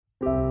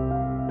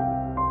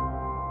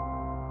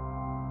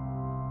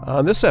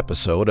On this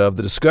episode of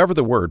the Discover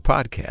the Word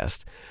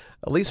podcast,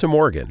 Elisa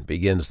Morgan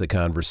begins the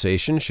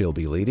conversation she'll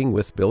be leading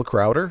with Bill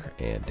Crowder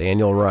and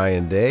Daniel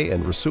Ryan Day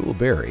and Rasul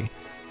Berry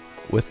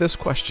with this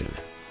question.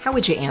 How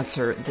would you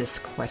answer this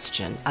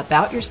question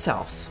about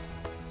yourself?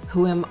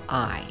 Who am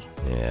I?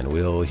 And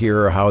we'll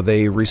hear how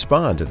they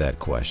respond to that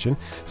question,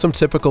 some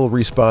typical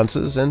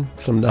responses and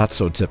some not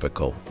so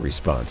typical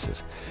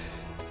responses.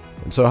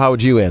 And so how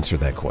would you answer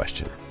that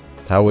question?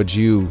 How would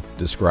you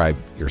describe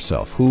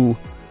yourself? Who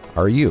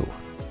are you?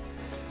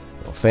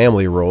 Well,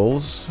 family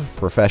roles,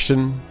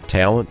 profession,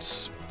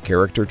 talents,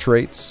 character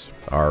traits,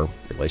 our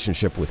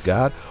relationship with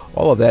God,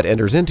 all of that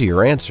enters into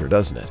your answer,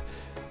 doesn't it?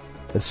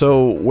 And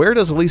so where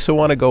does Elisa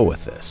want to go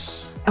with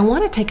this? I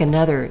want to take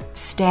another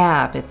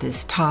stab at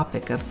this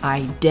topic of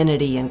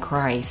identity in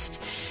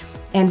Christ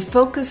and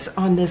focus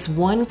on this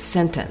one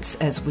sentence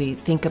as we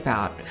think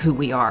about who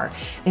we are.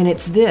 And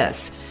it's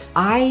this: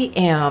 I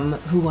am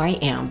who I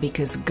am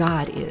because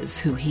God is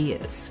who He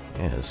is.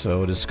 And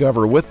so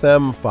discover with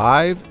them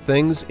 5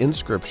 things in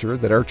Scripture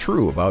that are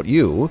true about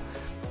you,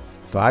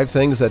 5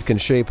 things that can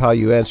shape how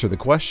you answer the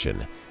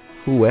question,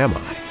 who am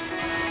I?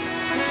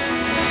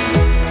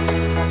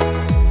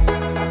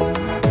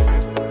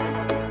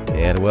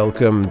 And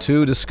welcome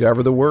to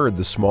Discover the Word,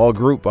 the small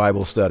group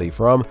Bible study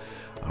from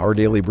Our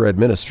Daily Bread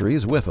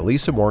Ministries with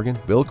Elisa Morgan,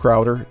 Bill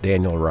Crowder,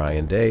 Daniel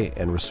Ryan Day,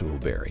 and Rasul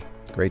Berry.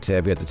 Great to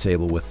have you at the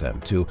table with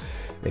them to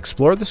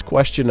explore this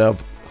question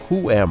of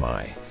who am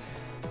I?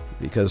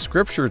 Because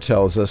Scripture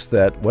tells us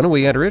that when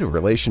we enter into a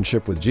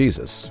relationship with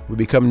Jesus, we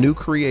become new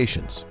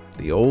creations.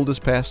 The old has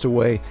passed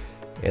away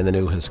and the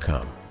new has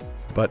come.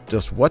 But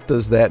just what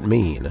does that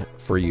mean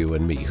for you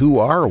and me? Who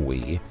are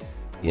we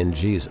in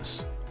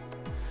Jesus?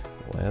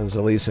 Well, as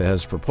Elisa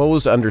has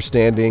proposed,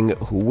 understanding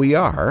who we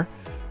are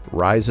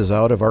rises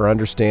out of our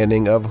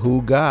understanding of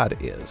who God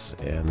is,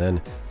 and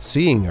then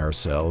seeing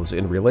ourselves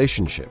in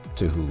relationship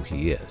to who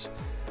He is.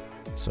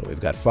 So we've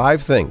got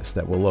 5 things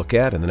that we'll look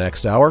at in the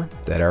next hour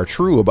that are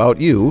true about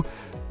you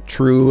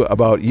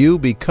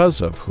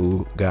because of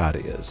who God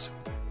is.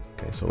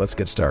 Okay, so let's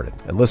get started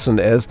and listen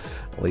as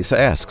Elisa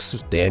asks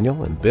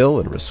Daniel and Bill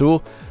and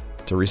Rasul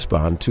to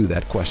respond to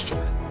that question.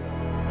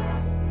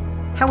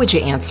 How would you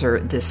answer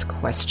this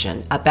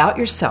question about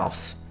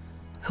yourself?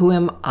 Who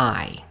am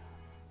I?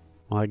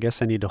 Well, I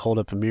guess I need to hold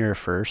up a mirror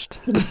first.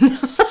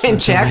 And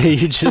check.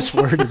 You just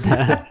worded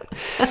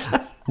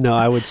that. No,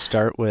 I would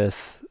start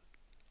with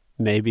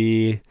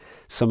maybe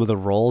some of the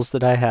roles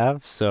that I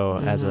have. So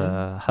as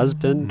a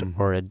husband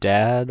or a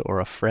dad or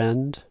a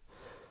friend,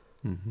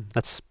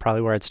 that's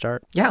probably where I'd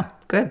start. Yeah,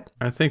 good.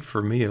 I think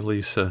for me,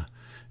 Elisa,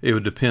 it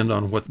would depend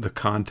on what the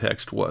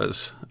context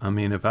was. I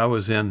mean, if I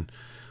was in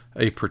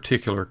a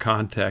particular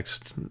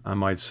context, I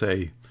might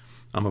say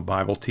I'm a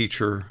Bible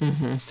teacher.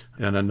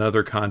 In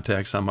another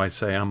context, I might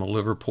say I'm a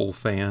Liverpool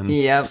fan.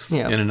 Yep.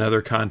 In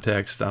another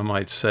context, I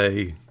might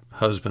say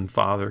husband,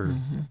 father,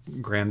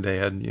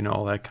 granddad,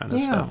 all that kind of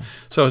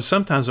stuff. So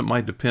sometimes it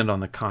might depend on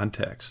the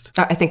context.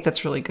 I think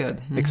that's really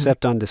good.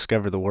 Except on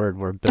Discover the Word,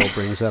 where Bill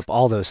brings up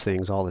all those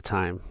things all the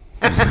time.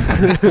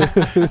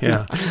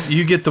 Yeah.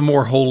 You get the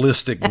more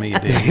holistic me,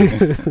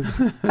 Dave.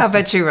 How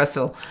about you,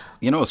 Russell?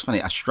 It's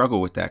funny. I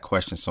struggle with that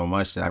question so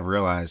much that I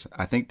realize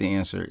I think the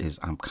answer is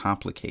I'm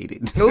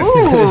complicated.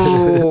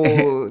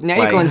 Ooh, now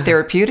you're going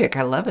therapeutic.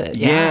 I love it.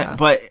 Yeah,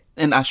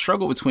 and I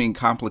struggle between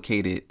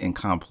complicated and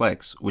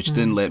complex, which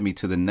then led me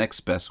to the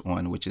next best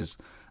one, which is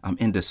I'm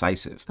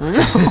indecisive.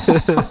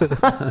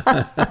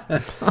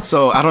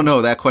 So I don't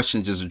know. That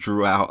question just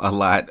drew out a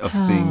lot of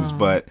things,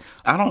 but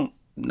I don't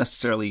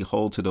necessarily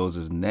hold to those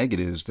as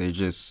negatives. They're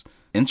just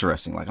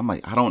interesting. I'm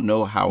like, I don't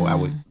know how I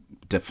would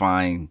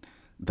define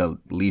the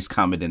least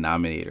common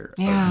denominator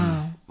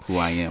of who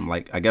I am.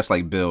 I guess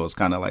like Bill, is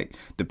kind of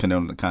depending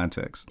on the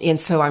context. And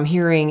so I'm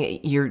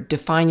hearing you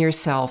define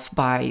yourself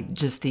by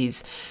just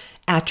these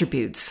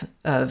attributes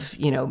of,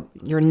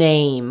 your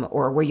name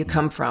or where you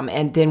come from.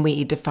 And then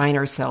we define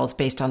ourselves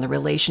based on the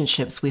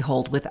relationships we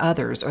hold with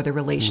others or the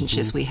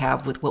relationships we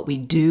have with what we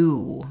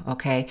do.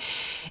 Okay.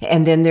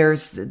 And then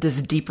there's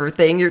this deeper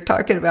thing you're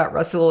talking about,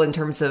 Russell, in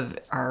terms of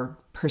our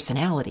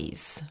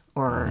personalities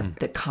or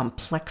the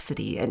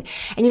complexity. And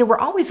we're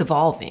always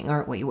evolving,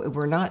 aren't we?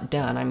 We're not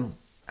done.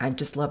 I'd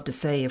just love to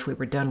say if we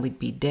were done, we'd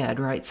be dead,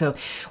 right? So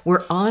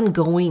we're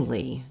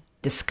ongoingly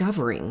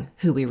discovering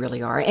who we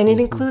really are. And it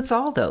includes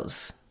all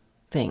those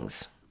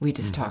things we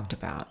just talked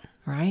about,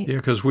 right? Yeah,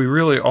 because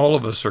all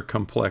of us are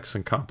complex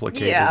and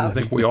complicated. Yeah. I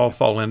think we all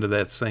fall into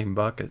that same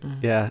bucket.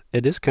 Yeah,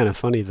 it is kind of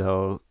funny,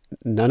 though.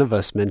 None of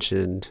us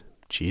mentioned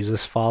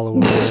Jesus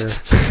follower,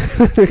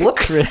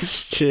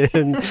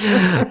 Christian.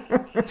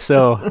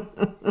 So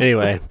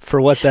anyway,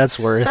 for what that's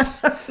worth,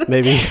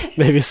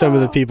 maybe some of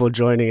the people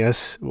joining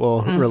us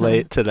will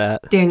relate to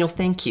that. Daniel,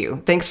 thank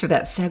you. Thanks for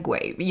that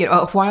segue.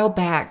 A while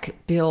back,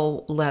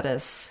 Bill led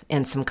us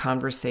in some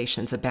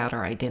conversations about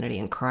our identity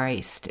in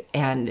Christ,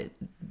 and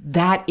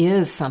that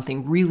is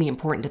something really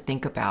important to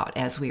think about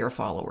as we are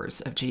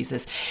followers of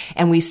Jesus.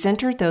 And we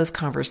centered those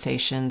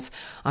conversations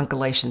on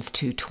Galatians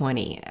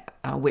 2:20.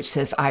 which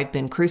says, I've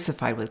been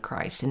crucified with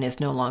Christ, and it's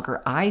no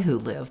longer I who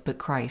live, but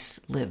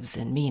Christ lives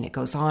in me. And it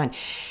goes on.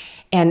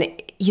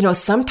 And,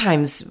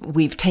 sometimes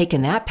we've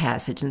taken that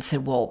passage and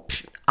said, well,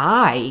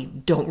 I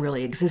don't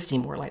really exist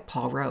anymore, like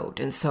Paul wrote.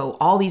 And so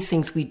all these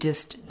things we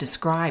just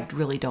described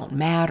really don't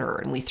matter,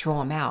 and we throw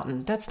them out.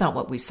 And that's not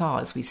what we saw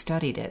as we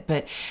studied it.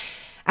 But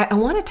I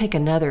want to take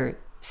another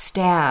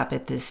stab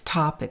at this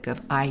topic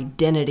of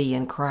identity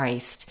in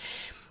Christ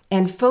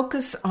and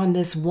focus on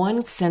this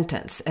one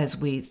sentence as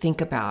we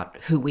think about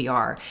who we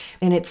are.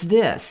 And it's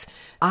this: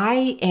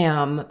 I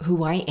am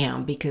who I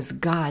am because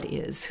God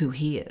is who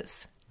he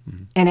is.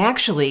 Mm-hmm. And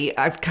actually,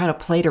 I've kind of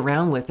played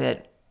around with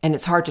it, and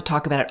it's hard to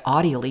talk about it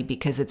audibly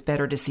because it's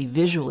better to see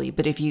visually.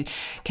 But if you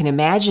can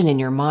imagine in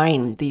your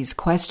mind these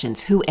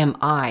questions, who am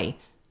I,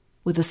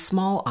 with a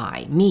small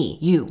I, me,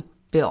 you,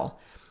 Bill,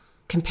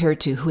 compared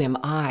to who am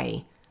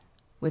I,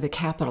 with a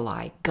capital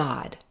I,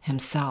 God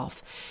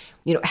himself.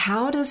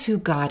 How does who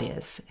God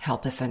is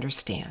help us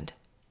understand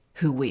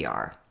who we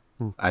are?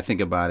 I think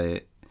about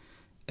it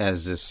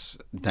as this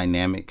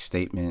dynamic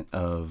statement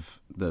of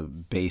the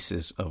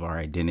basis of our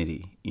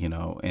identity,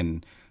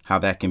 and how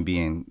that can be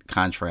in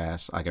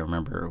contrast. I can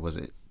remember, was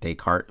it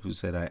Descartes who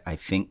said, I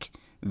think,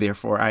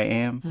 therefore I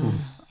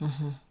am?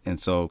 Mm-hmm. And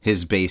so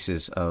his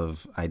basis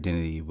of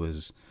identity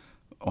was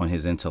on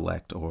his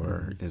intellect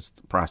or his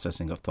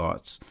processing of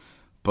thoughts.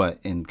 But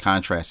in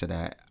contrast to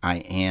that, I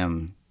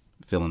am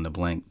fill in the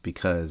blank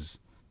because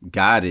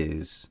God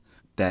is.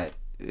 That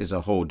is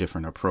a whole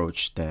different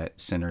approach that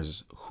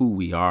centers who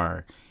we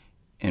are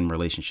in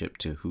relationship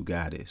to who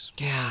God is.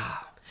 Yeah.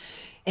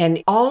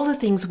 And all the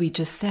things we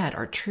just said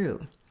are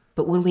true.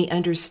 But when we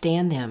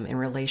understand them in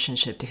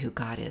relationship to who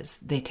God is,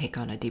 they take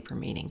on a deeper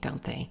meaning,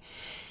 don't they?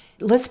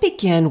 Let's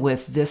begin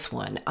with this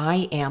one.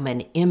 I am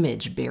an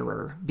image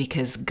bearer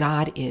because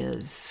God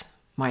is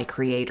my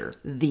creator,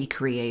 the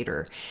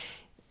creator.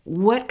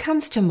 What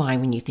comes to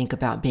mind when you think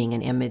about being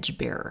an image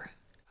bearer?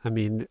 I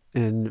mean,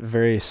 in a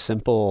very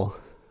simple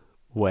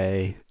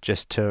way,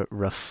 just to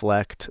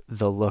reflect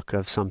the look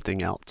of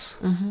something else.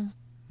 Mm-hmm.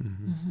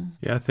 Mm-hmm.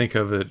 Yeah, I think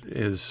of it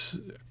as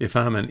if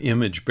I'm an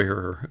image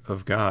bearer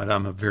of God,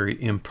 I'm a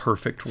very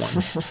imperfect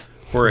one,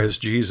 whereas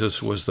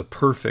Jesus was the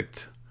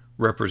perfect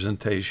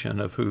representation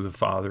of who the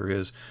Father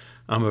is.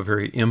 I'm a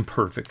very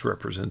imperfect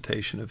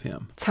representation of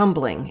him. It's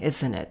humbling,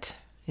 isn't it?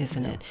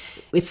 It?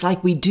 It's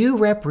like we do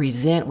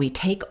represent, we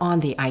take on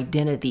the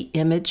identity, the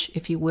image,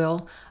 if you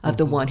will, of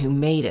the one who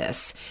made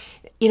us.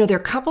 There are a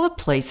couple of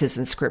places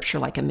in Scripture,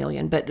 like a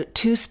million, but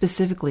two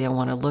specifically I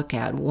want to look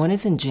at. One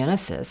is in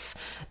Genesis,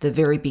 the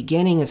very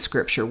beginning of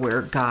Scripture,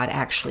 where God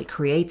actually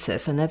creates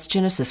us, and that's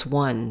Genesis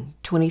 1,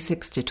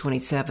 26 to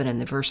 27, and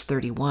the verse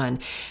 31.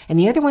 And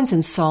the other one's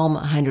in Psalm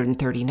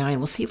 139.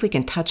 We'll see if we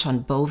can touch on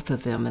both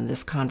of them in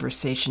this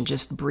conversation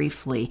just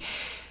briefly.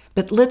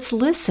 But let's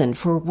listen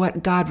for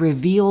what God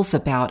reveals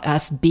about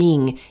us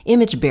being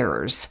image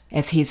bearers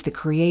as he's the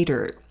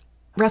creator.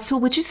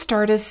 Russell, would you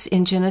start us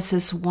in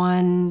Genesis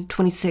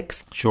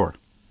 1:26? Sure.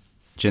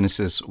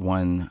 Genesis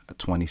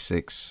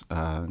 1:26,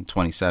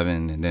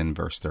 27, and then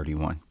verse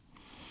 31.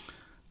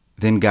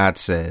 Then God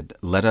said,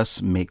 "Let us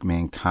make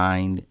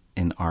mankind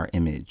in our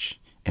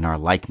image, in our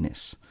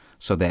likeness,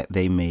 so that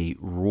they may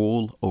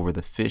rule over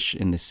the fish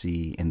in the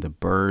sea and the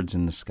birds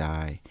in the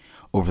sky,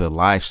 over the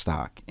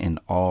livestock and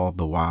all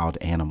the wild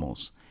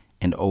animals,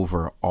 and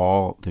over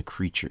all the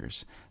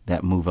creatures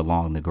that move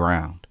along the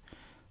ground."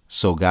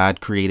 So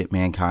God created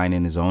mankind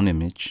in his own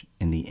image.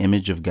 In the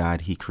image of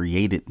God, he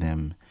created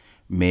them.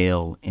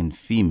 Male and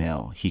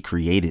female, he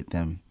created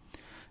them.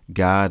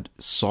 God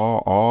saw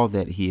all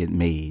that he had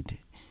made,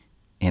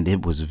 and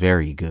it was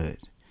very good.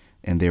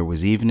 And there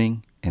was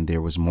evening, and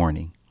there was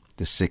morning,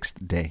 the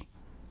sixth day.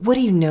 What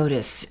do you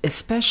notice,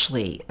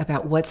 especially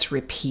about what's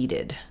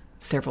repeated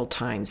several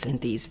times in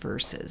these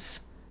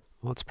verses?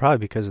 Well, it's probably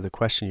because of the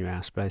question you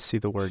asked, but I see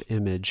the word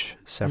image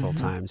several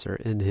times, or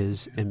in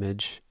his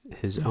image,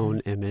 his own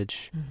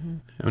image. Mm-hmm.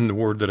 And the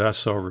word that I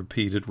saw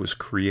repeated was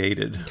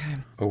created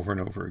over and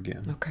over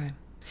again. Okay.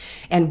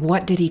 And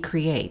what did he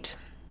create?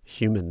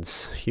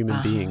 Humans,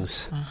 human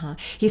beings.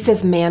 He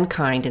says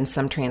mankind in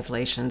some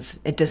translations.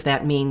 Does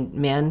that mean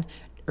men,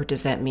 or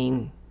does that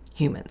mean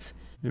humans?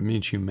 It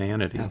means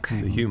humanity,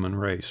 the human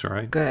race,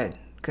 right? Good.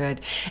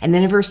 And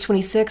then in verse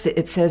 26,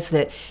 it says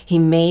that he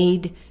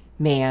made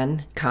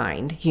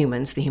mankind,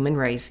 humans, the human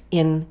race,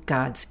 in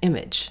God's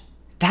image.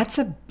 That's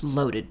a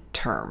loaded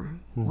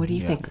term. What do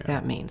you think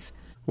that means?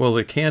 Well,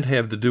 it can't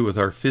have to do with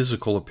our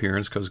physical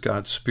appearance because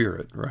God's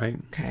spirit, right?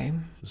 Okay.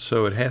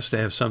 So it has to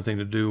have something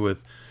to do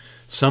with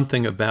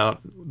something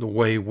about the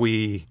way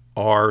we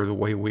are, the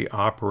way we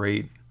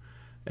operate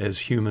as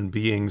human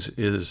beings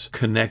is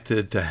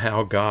connected to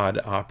how God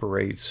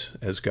operates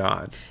as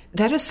God.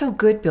 That is so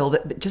good, Bill,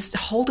 but just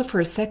hold it for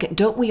a second.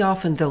 Don't we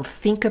often, though,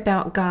 think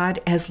about God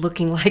as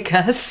looking like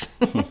us?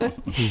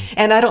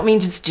 And I don't mean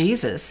just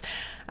Jesus.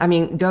 I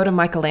mean, go to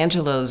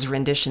Michelangelo's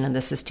rendition in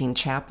the Sistine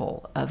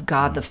Chapel of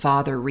God the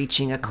Father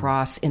reaching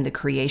across in the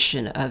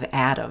creation of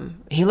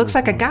Adam. He looks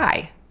like a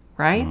guy,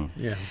 right?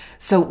 Yeah.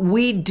 So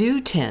we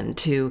do tend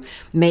to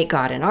make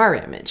God in our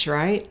image,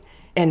 right?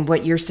 And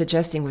what you're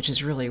suggesting, which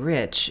is really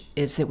rich,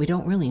 is that we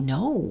don't really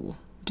know,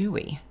 do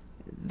we?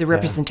 The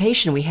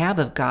representation we have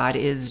of God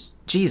is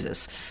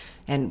Jesus.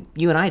 And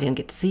you and I didn't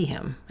get to see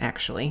him,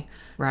 actually,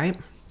 right?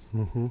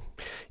 Mm-hmm.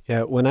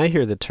 Yeah, when I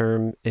hear the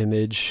term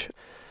image,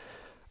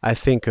 I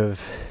think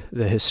of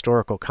the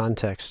historical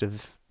context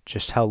of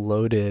just how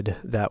loaded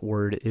that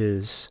word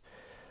is.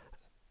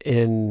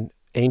 In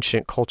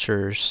ancient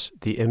cultures,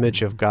 the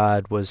image of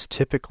God was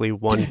typically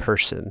one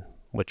person,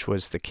 which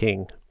was the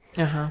king.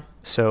 Uh-huh.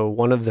 So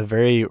one of the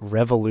very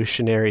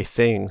revolutionary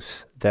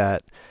things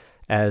that,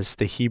 as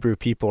the Hebrew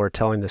people are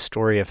telling the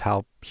story of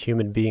how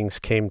human beings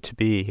came to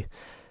be,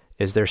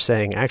 is they're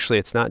saying, actually,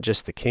 it's not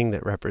just the king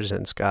that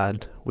represents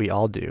God, we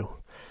all do.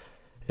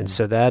 And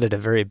so that at a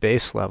very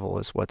base level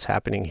is what's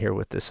happening here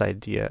with this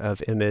idea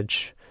of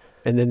image.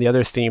 And then the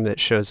other theme that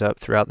shows up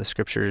throughout the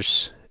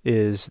scriptures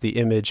is the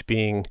image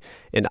being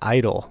an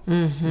idol.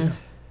 Mm-hmm. Yeah.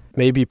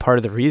 Maybe part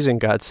of the reason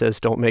God says,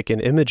 don't make an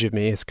image of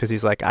me is because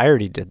he's like, I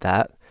already did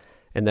that.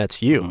 And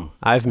that's you.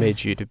 I've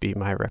made you to be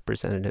my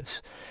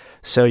representatives.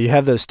 So you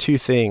have those two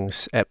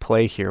things at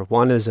play here.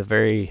 One is a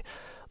very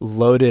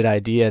loaded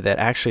idea that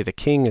actually the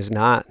king is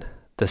not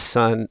the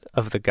son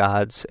of the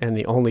gods and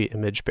the only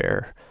image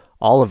bearer.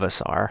 All of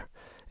us are.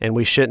 And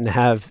we shouldn't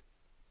have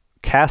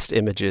cast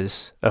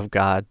images of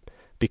God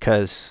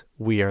because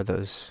we are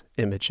those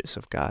images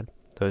of God,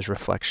 those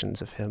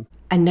reflections of him.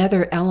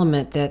 Another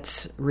element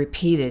that's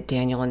repeated,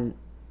 Daniel, and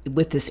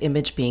with this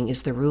image being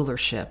is the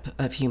rulership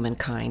of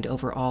humankind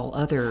over all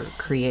other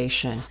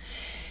creation.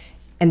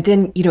 And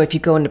then, if you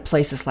go into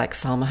places like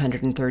Psalm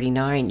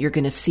 139, you're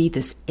going to see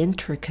this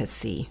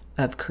intricacy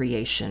of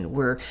creation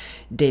where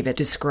David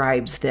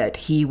describes that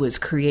he was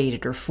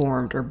created or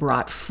formed or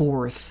brought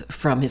forth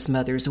from his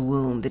mother's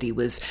womb, that he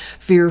was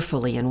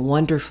fearfully and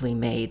wonderfully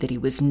made, that he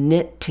was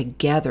knit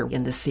together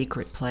in the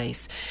secret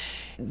place.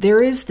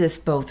 There is this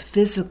both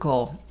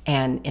physical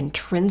and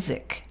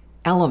intrinsic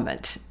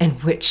element in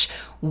which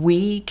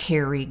we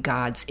carry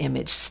God's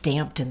image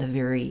stamped in the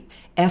very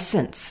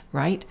essence,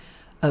 right,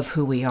 of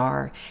who we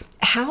are.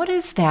 How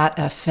does that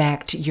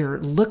affect your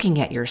looking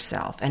at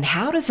yourself, and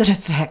how does it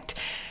affect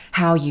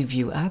how you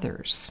view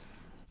others?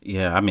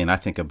 Yeah, I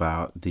think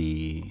about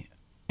the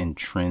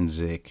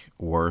intrinsic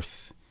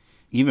worth,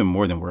 even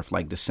more than worth,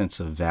 like the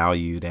sense of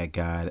value that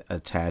God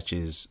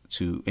attaches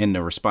to, and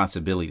the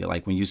responsibility.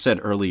 Like when you said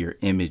earlier,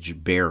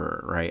 image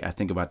bearer, right? I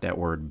think about that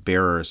word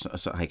bearer.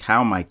 So like,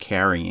 how am I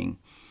carrying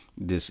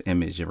this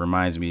image? It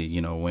reminds me,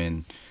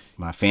 when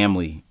my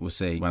family would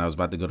say when I was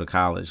about to go to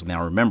college,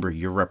 now remember,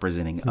 you're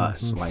representing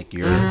us, like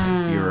you're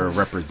a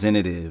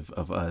representative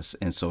of us.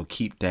 And so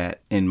keep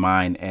that in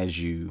mind as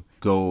you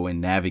go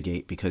and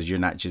navigate, because you're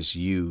not just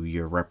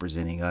you're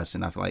representing us.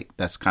 And I feel like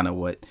that's kind of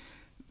what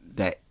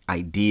that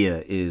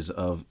idea is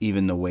of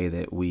even the way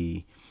that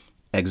we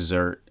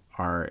exert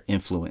our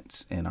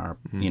influence and our,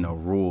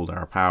 rule,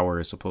 our power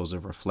is supposed to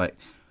reflect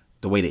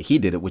the way that he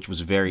did it, which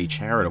was very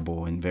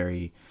charitable and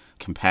very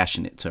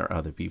compassionate to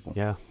other people.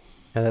 Yeah,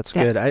 that's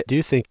good. I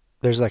do think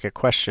there's like a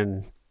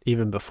question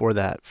even before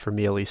that for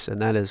me, Elisa,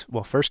 and that is,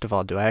 well, first of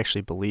all, do I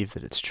actually believe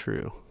that it's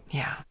true?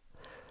 Yeah.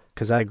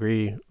 Because I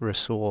agree,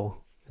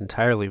 Rasul,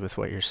 entirely with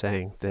what you're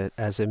saying, that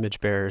as image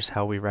bearers,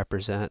 how we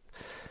represent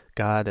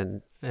God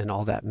and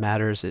all that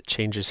matters. It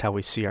changes how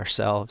we see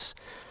ourselves.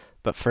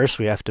 But first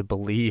we have to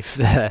believe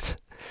that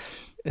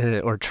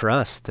or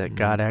trust that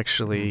God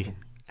actually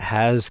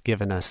has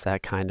given us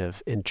that kind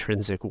of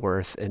intrinsic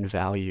worth and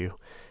value,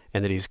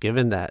 and that he's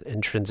given that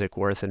intrinsic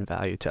worth and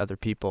value to other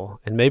people.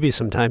 And maybe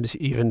sometimes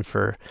even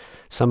for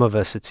some of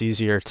us, it's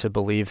easier to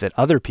believe that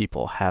other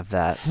people have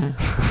that,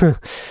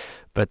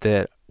 but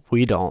that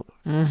we don't,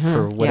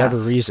 for whatever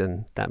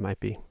reason that might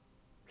be.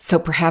 So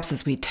perhaps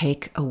as we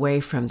take away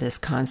from this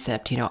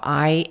concept,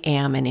 I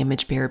am an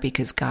image bearer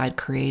because God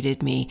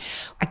created me.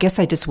 I guess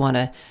I just want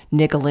to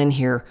niggle in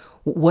here.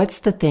 What's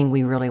the thing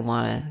we really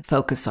want to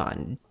focus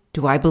on?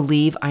 Do I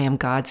believe I am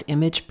God's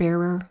image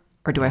bearer,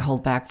 or do I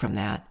hold back from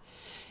that?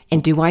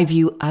 And do I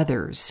view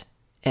others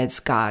as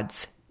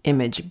God's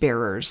image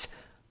bearers,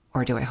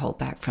 or do I hold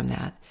back from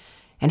that?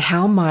 And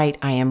how might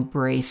I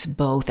embrace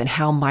both, and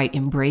how might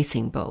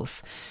embracing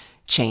both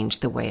change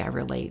the way I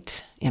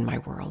relate in my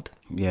world?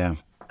 Yeah.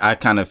 I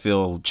kind of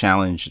feel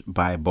challenged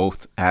by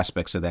both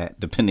aspects of that,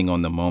 depending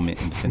on the moment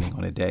and depending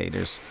on the day.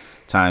 There's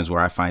times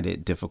where I find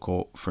it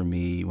difficult for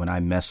me when I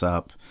mess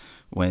up,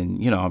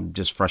 when, I'm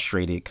just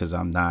frustrated because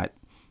I'm not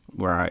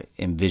where I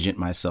envisioned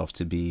myself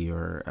to be,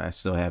 or I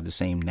still have the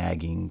same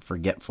nagging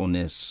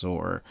forgetfulness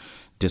or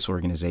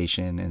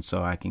disorganization. And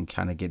so I can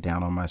kind of get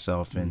down on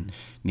myself and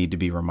need to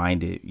be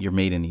reminded, you're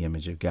made in the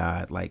image of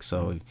God. Like,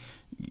 so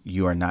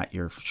you are not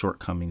your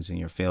shortcomings and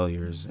your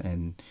failures,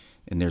 and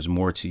there's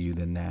more to you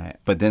than that.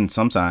 But then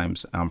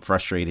sometimes I'm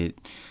frustrated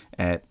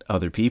at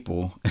other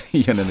people,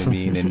 you know what I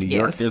mean? In New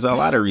York, there's a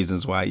lot of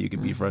reasons why you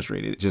could be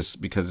frustrated,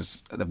 just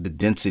because of the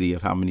density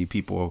of how many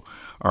people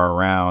are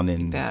around,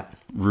 and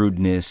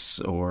rudeness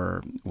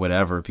or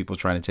whatever, people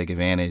trying to take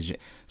advantage.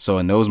 So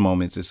in those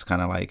moments, it's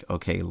kind of like,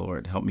 okay,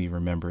 Lord, help me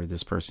remember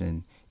this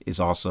person is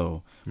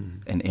also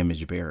an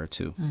image bearer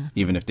too,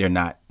 even if they're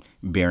not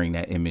bearing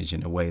that image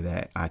in a way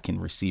that I can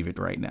receive it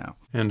right now.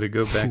 And to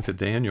go back to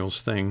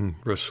Daniel's thing,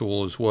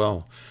 Rasul, as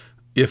well,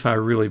 if I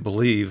really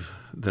believe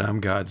that I'm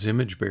God's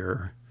image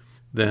bearer,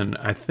 then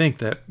I think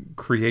that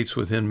creates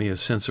within me a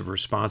sense of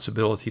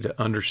responsibility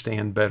to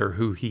understand better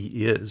who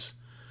he is,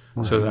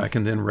 so that I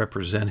can then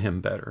represent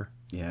him better.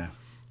 Yeah.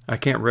 I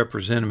can't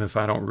represent him if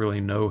I don't really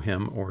know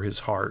him or his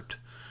heart.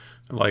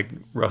 Like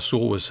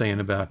Rasul was saying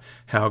about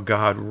how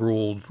God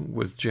ruled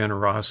with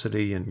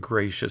generosity and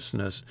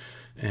graciousness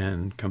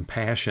and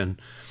compassion.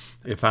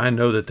 If I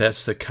know that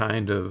that's the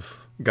kind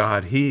of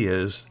God he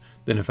is,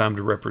 then if I'm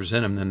to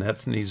represent him, then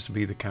that needs to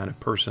be the kind of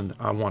person that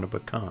I want to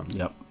become.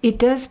 Yep. It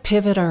does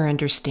pivot our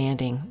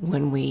understanding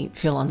when we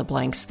fill in the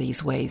blanks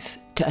these ways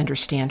to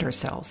understand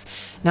ourselves,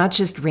 not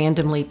just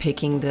randomly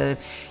picking the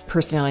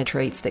personality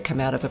traits that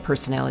come out of a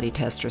personality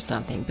test or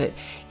something, but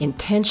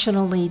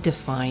intentionally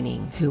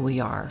defining who we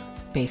are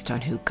based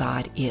on who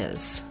God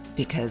is,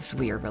 because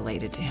we are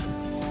related to him.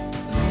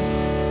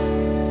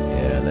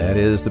 And that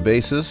is the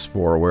basis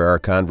for where our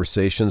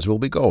conversations will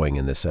be going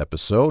in this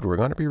episode. We're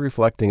going to be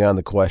reflecting on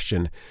the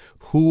question,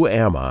 who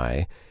am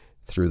I,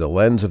 through the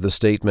lens of the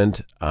statement,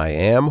 I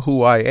am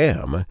who I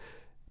am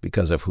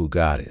because of who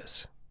God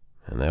is.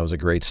 And that was a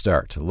great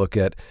start to look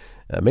at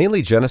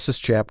mainly Genesis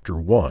chapter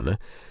 1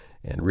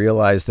 and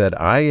realize that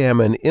I am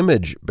an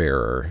image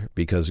bearer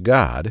because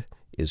God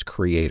is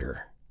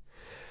creator.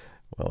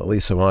 Well,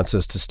 Elisa wants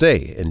us to stay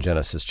in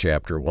Genesis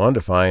chapter 1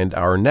 to find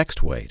our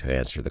next way to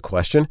answer the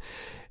question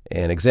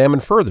and examine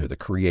further the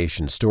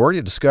creation story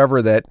to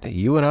discover that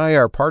you and I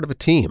are part of a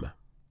team.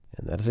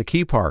 And that is a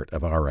key part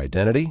of our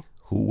identity,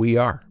 who we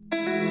are.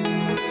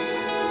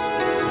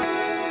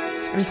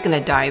 I'm just going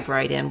to dive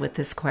right in with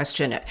this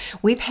question.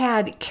 We've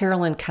had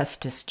Carolyn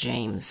Custis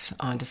James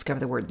on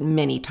Discover the Word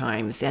many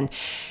times, and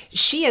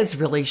she has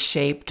really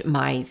shaped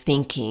my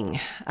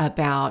thinking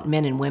about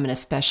men and women,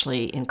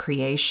 especially in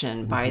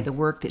creation, by the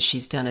work that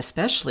she's done,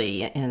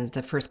 especially in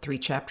the first 3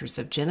 chapters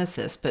of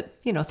Genesis, but,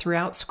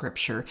 throughout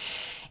Scripture.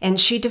 And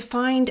she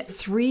defined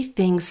 3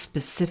 things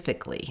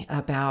specifically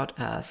about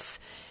us: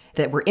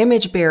 that we're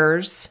image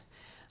bearers,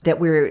 that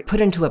we're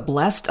put into a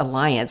blessed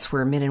alliance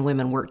where men and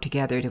women work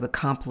together to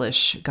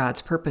accomplish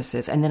God's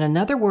purposes. And then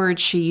another word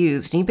she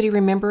used, anybody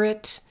remember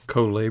it?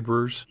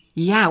 Co-laborers.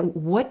 Yeah,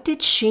 what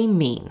did she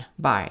mean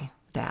by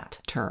that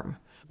term?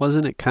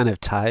 Wasn't it kind of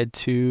tied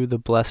to the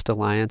blessed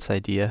alliance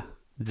idea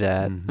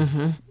that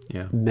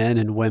men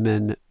and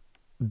women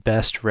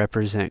best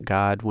represent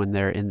God when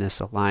they're in this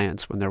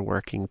alliance, when they're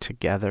working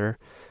together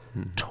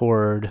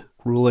toward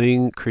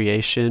ruling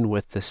creation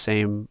with the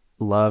same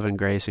love and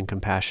grace and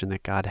compassion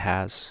that God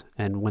has.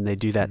 And when they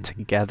do that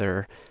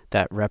together,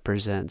 that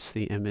represents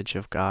the image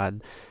of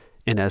God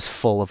in as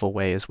full of a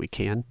way as we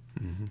can.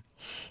 And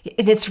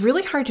it's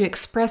really hard to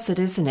express it,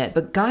 isn't it?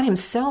 But God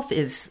himself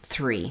is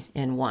 3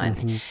 in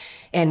 1.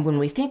 And when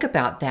we think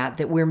about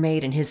that we're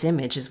made in his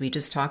image, as we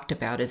just talked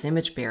about, as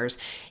image bearers,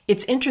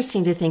 it's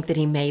interesting to think that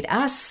he made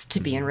us to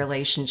be in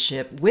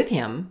relationship with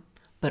him,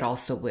 but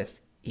also with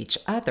each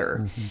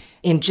other.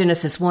 In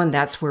Genesis 1,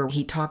 that's where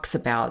he talks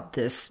about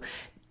this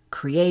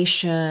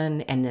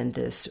creation and then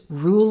this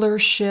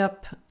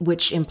rulership,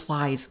 which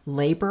implies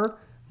labor,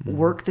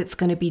 work that's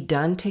going to be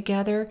done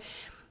together.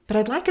 But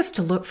I'd like us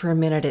to look for a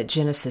minute at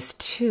Genesis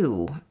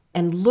 2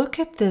 and look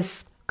at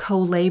this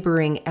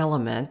co-laboring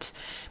element,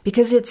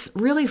 because it's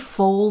really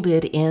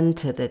folded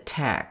into the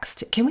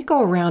text. Can we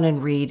go around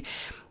and read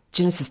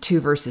Genesis 2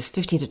 verses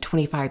 15 to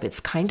 25? It's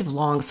kind of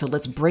long, so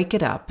let's break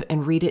it up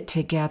and read it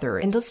together.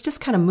 And let's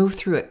just kind of move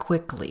through it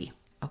quickly,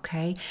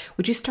 okay?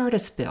 Would you start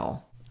us,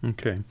 Bill?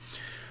 Okay.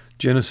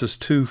 Genesis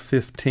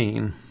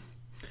 2:15.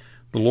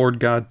 The Lord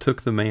God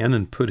took the man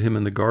and put him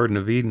in the Garden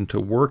of Eden to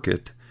work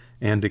it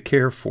and to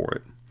care for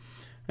it.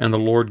 And the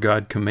Lord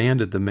God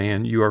commanded the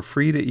man, you are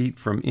free to eat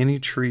from any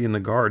tree in the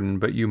garden,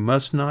 but you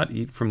must not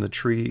eat from the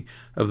tree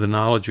of the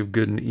knowledge of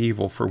good and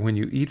evil, for when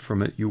you eat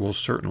from it, you will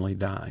certainly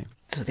die.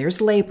 So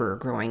there's labor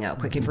growing up.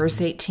 Quick, in verse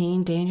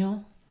 18,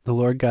 Daniel? The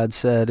Lord God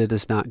said, it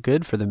is not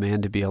good for the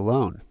man to be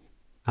alone.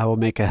 I will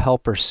make a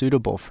helper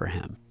suitable for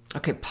him.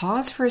 Okay,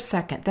 pause for a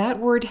second. That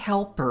word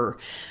helper,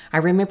 I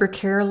remember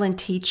Carolyn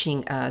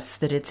teaching us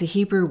that it's a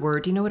Hebrew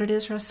word. Do you know what it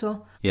is,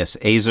 Russell? Yes,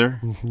 Azer.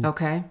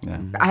 Okay.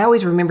 Yeah. I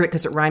always remember it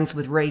because it rhymes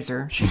with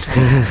razor. She told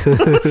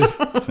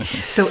me.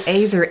 So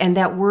Azer, and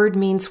that word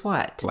means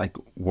what? Like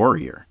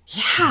warrior.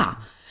 Yeah.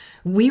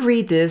 We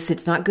read this,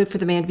 it's not good for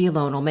the man to be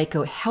alone. I'll make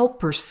a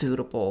helper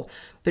suitable.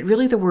 But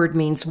really the word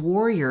means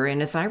warrior.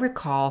 And as I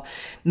recall,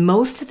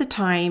 most of the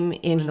time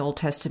in the Old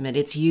Testament,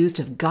 it's used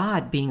of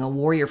God being a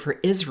warrior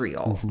for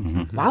Israel.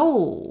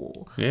 Wow.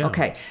 Yeah.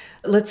 Okay.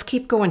 Let's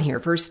keep going here.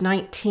 Verse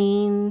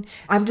 19,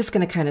 I'm just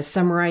going to kind of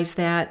summarize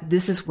that.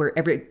 This is where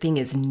everything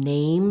is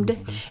named.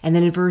 And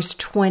then in verse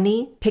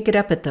 20, pick it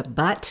up at the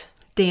but,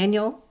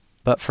 Daniel.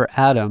 But for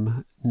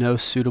Adam, no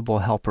suitable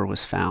helper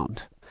was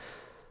found.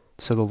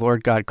 So the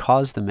Lord God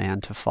caused the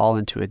man to fall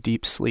into a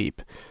deep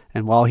sleep,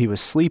 and while he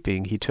was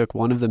sleeping, he took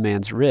one of the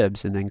man's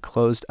ribs and then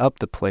closed up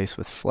the place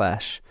with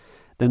flesh.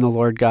 Then the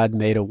Lord God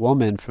made a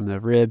woman from the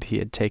rib he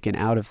had taken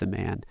out of the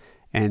man,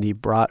 and he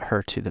brought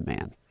her to the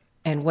man.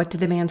 And what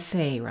did the man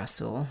say,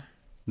 Rasul?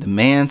 The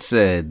man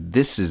said,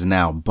 "This is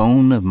now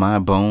bone of my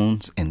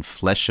bones and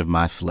flesh of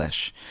my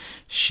flesh.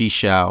 She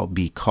shall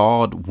be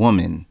called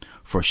woman,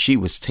 for she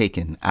was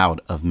taken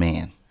out of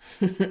man."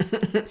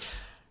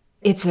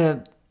 It's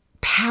a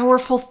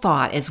powerful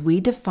thought as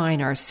we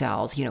define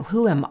ourselves.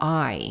 Who am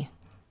I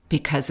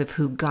because of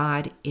who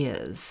God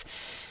is?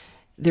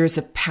 There's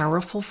a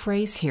powerful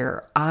phrase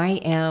here.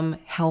 I am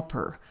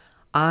helper.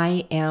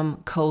 I am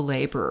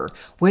co-laborer,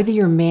 whether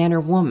you're man or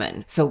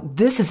woman. So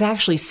this is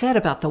actually said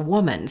about the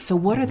woman. So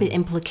what are the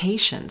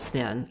implications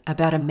then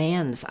about a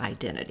man's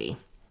identity?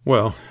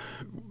 Well,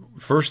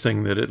 first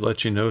thing that it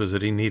lets you know is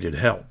that he needed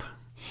help,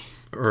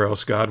 or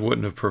else God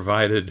wouldn't have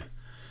provided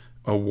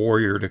a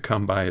warrior to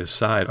come by his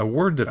side. A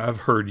word that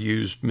I've heard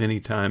used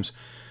many times,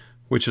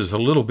 which is a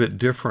little bit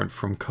different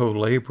from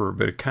co-laborer,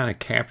 but it kind of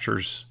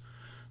captures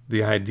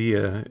the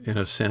idea in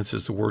a sense,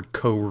 is the word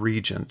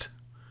co-regent.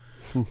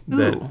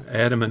 That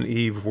Adam and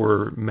Eve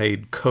were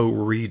made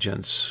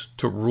co-regents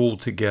to rule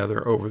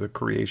together over the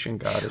creation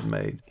God had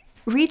made.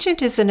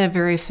 Regent isn't a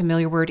very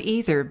familiar word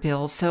either,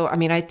 Bill. So,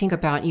 I think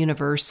about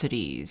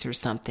universities or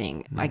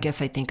something. I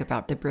guess I think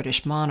about the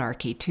British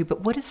monarchy too.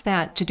 But what is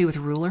that to do with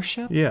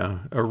rulership? Yeah,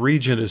 a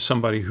regent is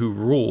somebody who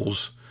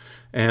rules,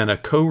 and a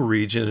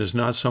co-regent is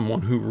not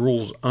someone who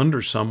rules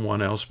under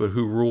someone else, but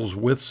who rules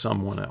with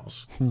someone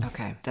else.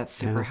 Okay, that's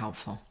super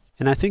helpful.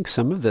 And I think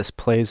some of this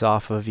plays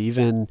off of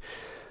even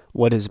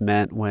what is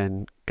meant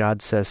when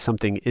God says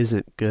something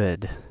isn't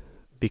good.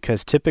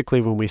 Because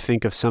typically when we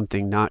think of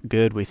something not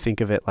good, we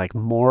think of it like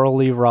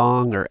morally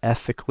wrong or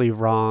ethically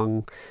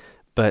wrong.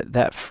 But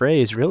that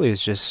phrase really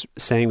is just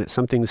saying that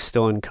something's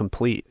still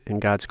incomplete in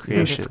God's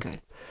creation. That's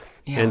good.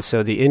 Yeah. And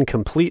so the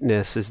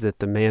incompleteness is that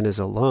the man is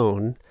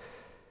alone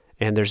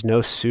and there's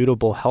no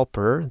suitable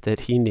helper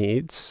that he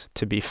needs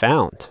to be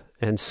found.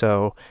 And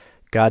so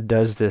God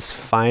does this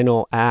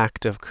final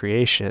act of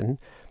creation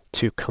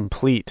to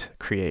complete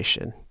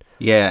creation.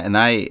 Yeah, and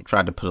I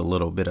tried to put a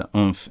little bit of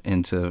oomph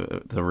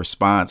into the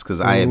response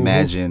because I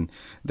imagine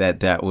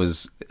that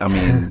was,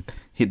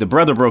 the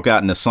brother broke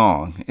out in a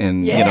song.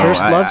 And,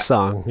 First love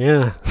song,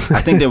 yeah.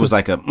 I think there was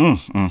like a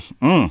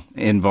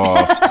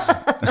involved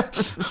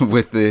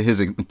with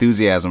his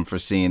enthusiasm for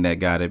seeing that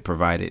God had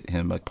provided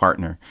him a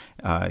partner,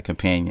 a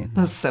companion.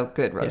 That was so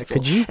good, Rasul.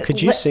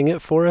 Could you sing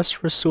it for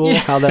us, Rasul,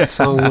 how that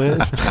song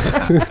went?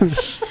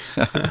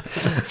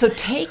 So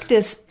take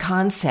this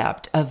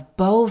concept of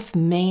both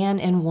man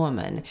and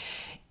woman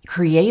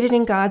created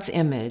in God's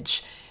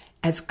image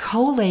as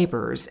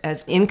co-laborers,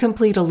 as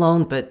incomplete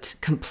alone, but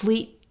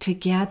complete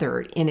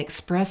together in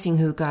expressing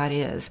who God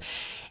is,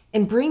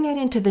 and bring that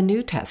into the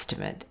New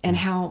Testament and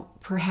how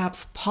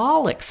perhaps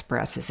Paul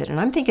expresses it. And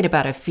I'm thinking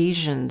about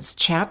Ephesians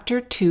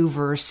chapter 2,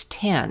 verse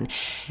 10,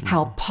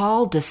 how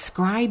Paul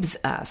describes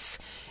us.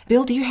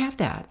 Bill, do you have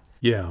that?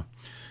 Yeah.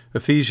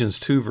 Ephesians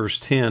 2, verse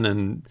 10,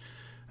 and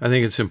I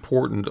think it's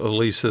important,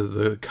 Elisa,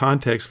 the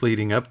context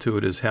leading up to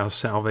it is how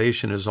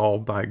salvation is all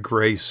by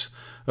grace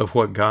of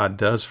what God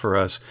does for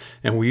us.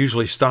 And we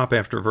usually stop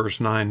after verse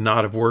 9,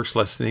 not of works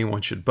lest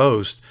anyone should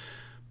boast.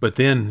 But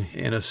then,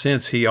 in a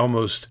sense, he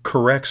almost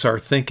corrects our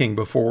thinking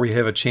before we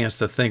have a chance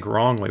to think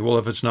wrongly. Well,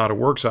 if it's not of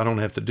works, I don't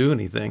have to do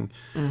anything.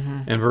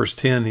 In verse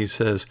 10, he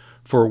says,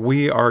 "For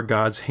we are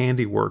God's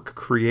handiwork,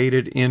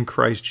 created in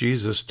Christ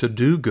Jesus to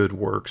do good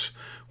works,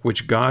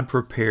 which God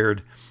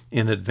prepared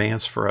in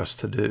advance for us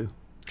to do."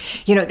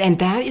 And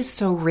that is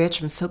so rich.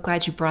 I'm so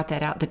glad you brought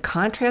that out. The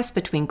contrast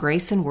between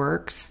grace and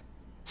works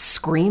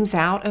screams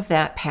out of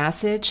that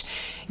passage.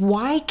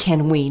 Why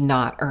can we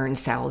not earn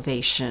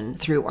salvation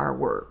through our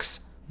works?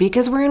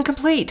 Because we're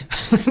incomplete,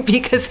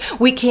 because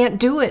we can't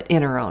do it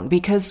in our own,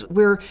 because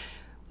we're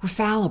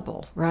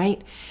fallible,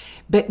 right?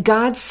 But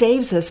God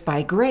saves us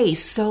by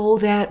grace so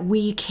that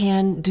we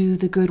can do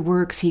the good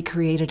works he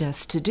created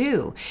us to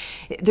do.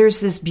 There's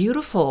this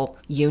beautiful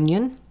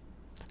union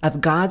of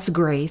God's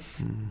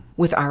grace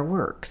with our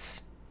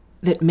works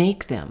that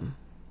make them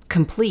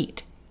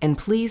complete and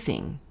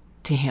pleasing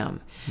to him.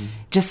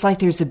 Just like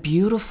there's a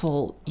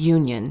beautiful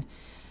union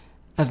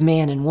of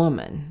man and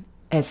woman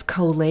as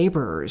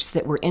co-laborers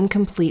that were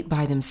incomplete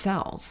by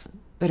themselves,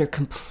 but are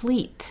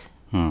complete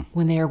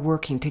when they are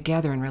working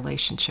together in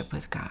relationship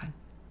with God.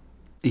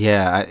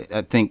 Yeah,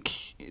 I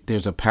think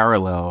there's a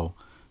parallel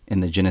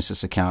in the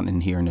Genesis account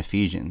in here in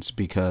Ephesians,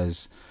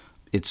 because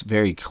it's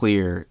very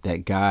clear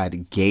that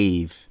God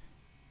gave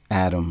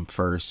Adam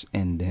first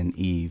and then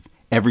Eve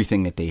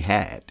everything that they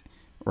had,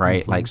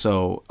 right? Like,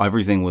 so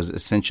everything was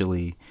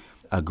essentially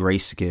a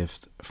grace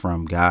gift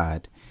from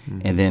God.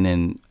 And then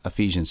in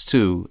Ephesians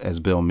 2, as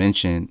Bill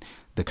mentioned,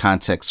 the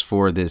context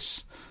for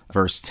this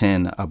verse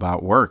 10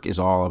 about work is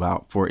all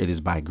about, for it is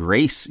by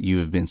grace you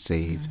have been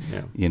saved,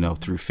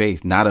 through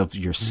faith, not of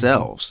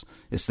yourselves.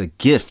 It's the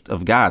gift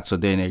of God. So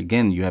then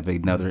again, you have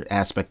another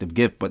aspect of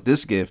gift, but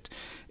this gift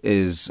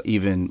is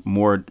even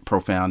more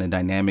profound and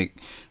dynamic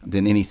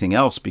than anything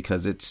else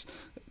because it's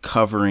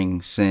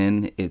covering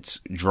sin. It's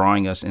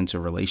drawing us into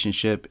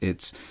relationship.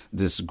 It's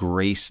this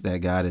grace that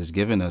God has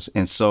given us.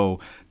 And so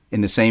in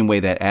the same way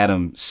that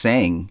Adam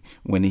sang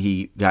when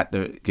he got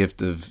the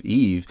gift of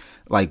Eve,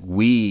 like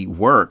we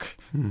work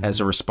as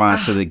a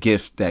response to the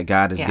gift that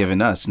God has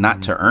given us,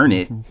 not to earn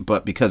it,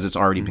 but because it's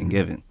already been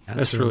given.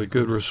 That's really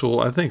good,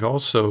 Rasul. I think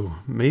also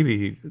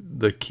maybe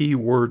the key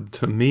word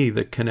to me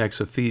that connects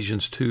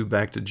Ephesians 2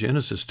 back to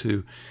Genesis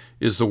 2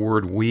 is the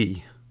word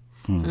we.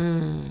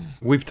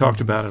 We've talked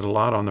about it a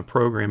lot on the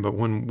program, but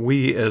when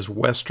we as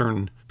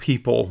Western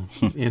people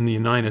in the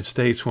United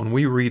States, when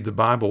we read the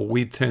Bible,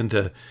 we tend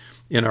to,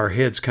 in our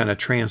heads, kind of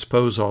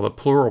transpose all the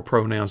plural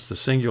pronouns to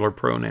singular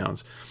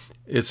pronouns.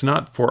 It's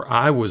not for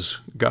I was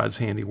God's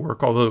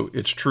handiwork, although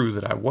it's true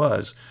that I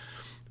was.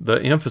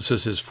 The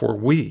emphasis is for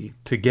we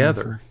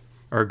together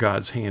are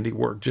God's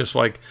handiwork, just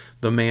like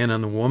the man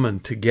and the woman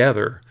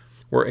together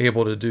were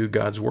able to do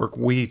God's work.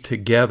 We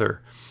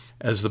together,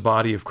 as the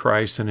body of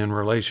Christ and in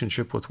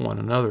relationship with one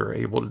another, are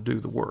able to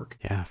do the work.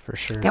 Yeah, for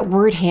sure. That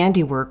word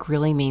handiwork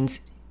really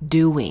means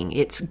doing.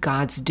 It's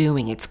God's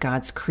doing. It's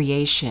God's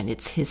creation.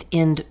 It's his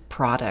end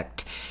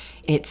product.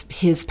 It's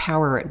his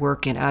power at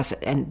work in us.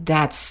 And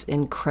that's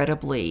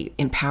incredibly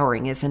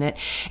empowering, isn't it?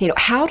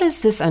 How does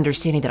this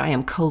understanding that I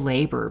am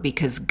co-laborer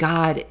because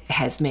God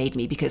has made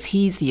me, because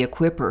he's the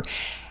equipper,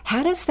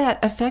 how does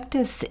that affect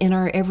us in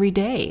our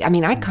everyday? I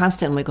mean, I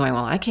constantly going,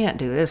 well, I can't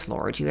do this,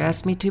 Lord. You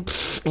asked me to,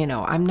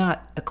 I'm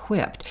not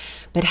equipped.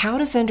 But how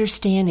does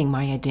understanding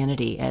my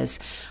identity as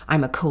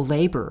I'm a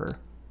co-laborer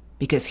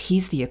because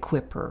he's the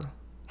equipper,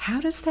 how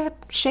does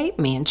that shape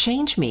me and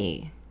change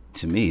me?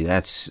 To me,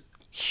 that's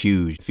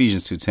huge.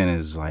 Ephesians 2:10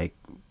 is like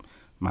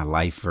my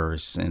life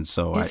verse. And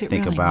so I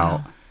think really?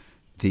 About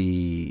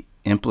the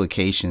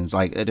implications.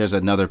 Like there's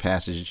another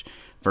passage,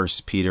 1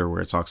 Peter,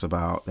 where it talks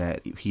about that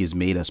he has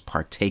made us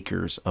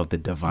partakers of the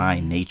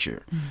divine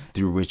nature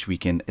through which we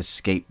can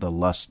escape the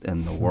lust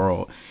in the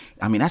world.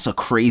 I mean, that's a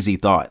crazy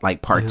thought,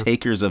 like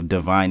partakers of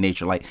divine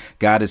nature. Like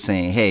God is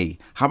saying, hey,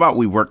 how about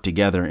we work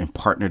together and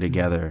partner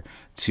together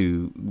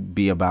to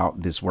be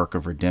about this work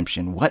of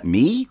redemption? What,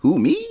 me? Who,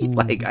 me?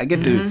 Like I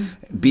get to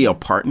be a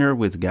partner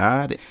with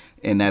God.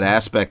 And that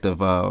aspect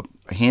of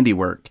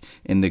handiwork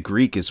in the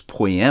Greek is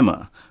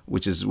poema,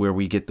 which is where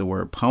we get the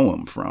word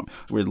poem from.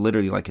 We're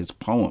literally like his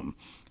poem.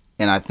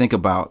 And I think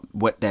about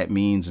what that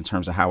means in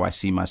terms of how I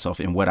see myself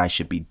and what I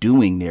should be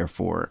doing,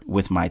 therefore,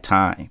 with my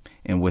time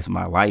and with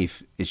my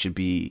life. It should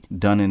be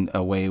done in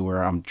a way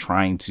where I'm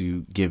trying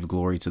to give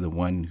glory to the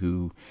one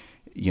who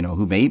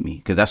made me,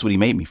 because that's what he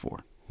made me for.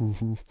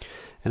 Mm-hmm.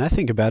 And I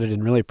think about it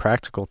in really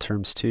practical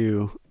terms,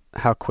 too,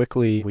 how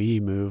quickly we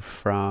move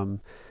from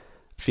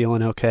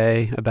feeling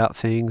okay about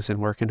things and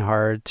working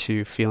hard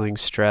to feeling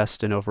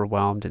stressed and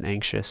overwhelmed and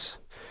anxious.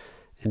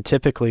 And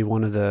typically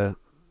one of the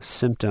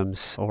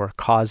symptoms or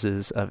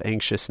causes of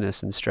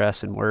anxiousness and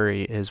stress and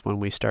worry is when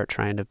we start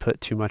trying to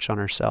put too much on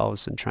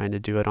ourselves and trying to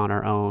do it on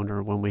our own,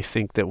 or when we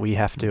think that we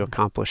have to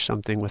accomplish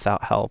something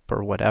without help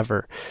or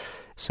whatever.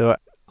 So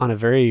on a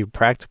very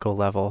practical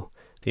level,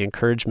 the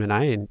encouragement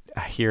I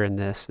hear in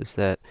this is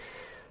that,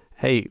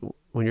 hey,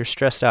 when you're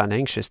stressed out and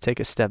anxious, take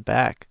a step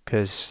back,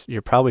 because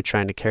you're probably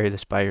trying to carry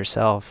this by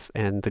yourself.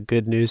 And the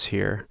good news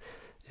here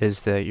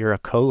is that you're a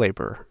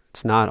co-laborer.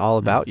 It's not all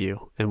about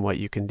you and what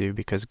you can do,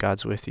 because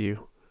God's with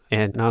you.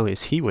 And not only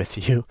is he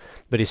with you,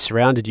 but he's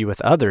surrounded you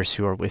with others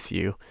who are with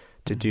you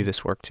to do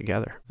this work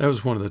together. That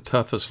was one of the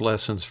toughest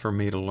lessons for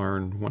me to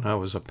learn when I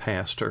was a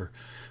pastor.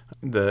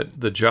 That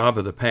the job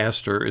of the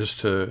pastor is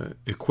to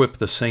equip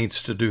the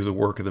saints to do the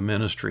work of the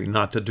ministry,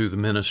 not to do the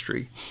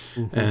ministry.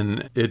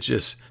 And it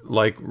just,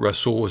 like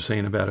Rasul was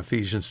saying about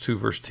Ephesians 2,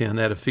 verse 10,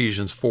 that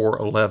Ephesians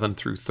 4:11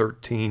 through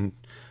 13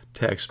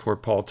 text where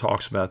Paul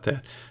talks about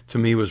that, to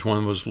me was one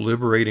of the most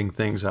liberating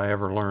things I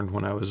ever learned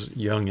when I was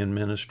young in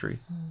ministry.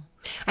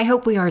 I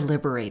hope we are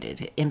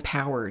liberated,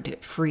 empowered,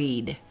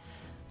 freed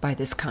by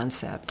this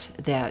concept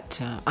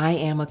that I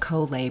am a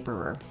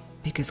co-laborer,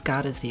 because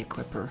God is the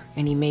equipper,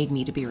 and he made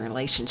me to be in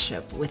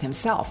relationship with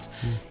himself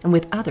and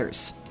with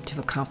others to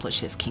accomplish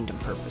his kingdom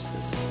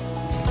purposes.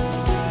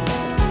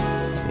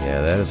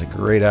 Yeah, that is a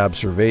great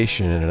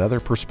observation and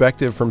another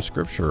perspective from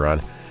Scripture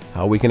on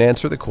how we can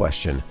answer the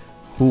question,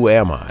 who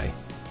am I?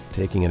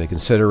 Taking into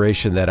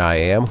consideration that I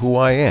am who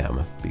I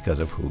am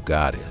because of who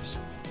God is.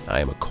 I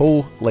am a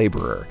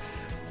co-laborer.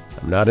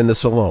 I'm not in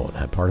this alone.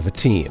 I'm part of a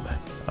team.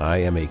 I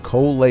am a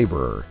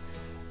co-laborer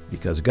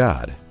because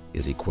God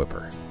is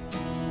equipper.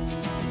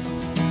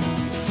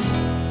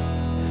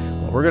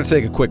 We're going to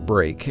take a quick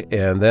break,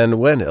 and then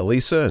when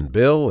Elisa and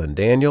Bill and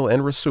Daniel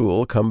and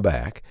Rasul come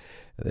back,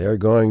 they're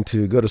going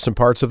to go to some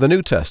parts of the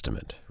New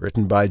Testament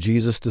written by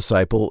Jesus'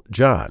 disciple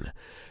John,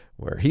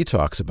 where he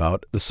talks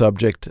about the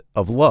subject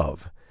of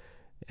love.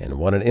 and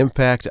what an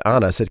impact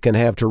on us it can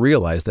have to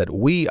realize that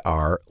we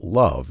are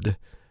loved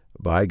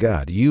by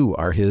God. You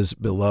are His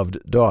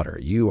beloved daughter.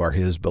 You are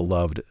His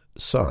beloved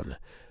son.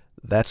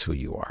 That's who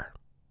you are.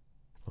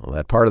 Well,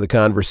 that part of the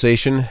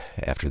conversation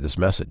after this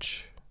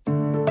message.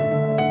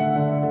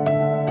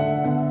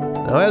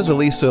 Now, as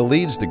Elisa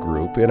leads the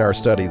group in our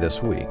study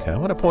this week, I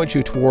want to point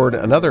you toward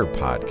another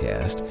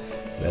podcast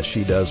that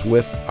she does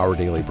with Our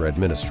Daily Bread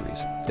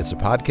Ministries. It's a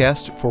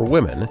podcast for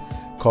women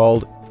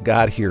called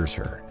God Hears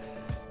Her.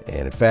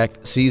 And in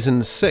fact,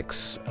 Season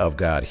 6 of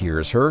God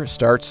Hears Her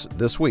starts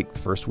this week, the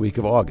first week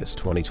of August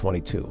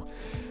 2022.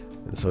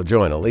 And so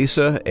join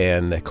Elisa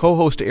and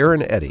co-host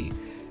Aaron Eddy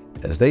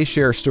as they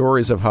share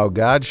stories of how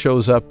God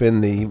shows up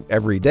in the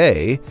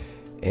everyday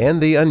and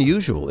the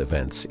unusual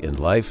events in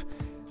life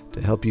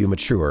to help you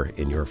mature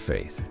in your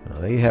faith. Now,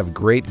 they have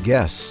great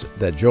guests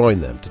that join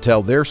them to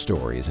tell their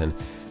stories and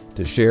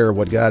to share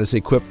what God has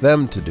equipped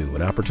them to do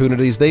and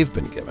opportunities they've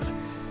been given.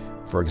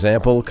 For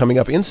example, coming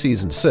up in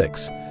Season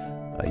 6,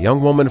 a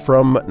young woman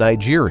from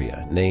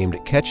Nigeria named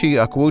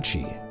Kechi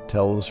Akwuchi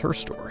tells her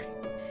story.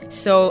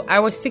 So I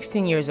was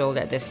 16 years old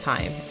at this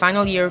time,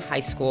 final year of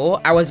high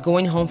school. I was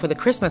going home for the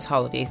Christmas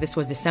holidays. This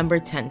was December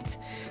 10th,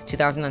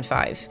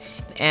 2005.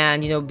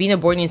 And, being a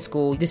boarding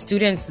school, the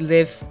students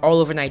live all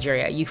over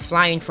Nigeria. You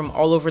fly in from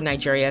all over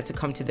Nigeria to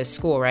come to this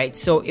school, right?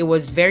 So it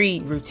was very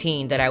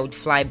routine that I would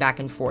fly back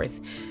and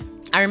forth.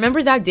 I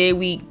remember that day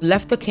we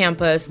left the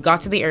campus,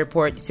 got to the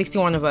airport,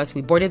 61 of us,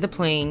 we boarded the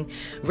plane,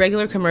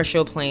 regular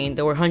commercial plane.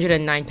 There were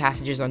 109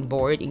 passengers on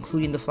board,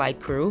 including the flight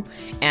crew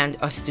and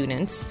us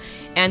students.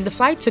 And the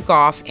flight took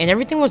off and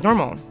everything was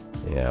normal.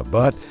 Yeah,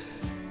 but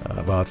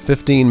about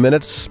 15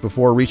 minutes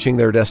before reaching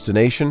their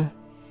destination,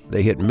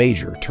 they hit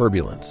major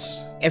turbulence.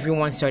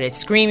 Everyone started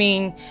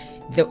screaming.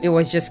 It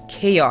was just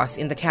chaos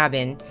in the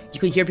cabin. You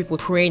could hear people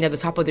praying at the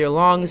top of their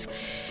lungs.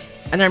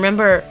 And I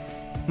remember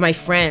my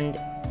friend,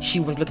 she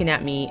was looking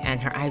at me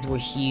and her eyes were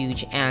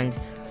huge. And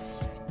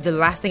the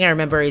last thing I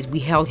remember is we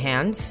held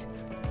hands.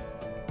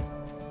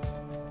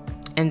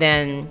 And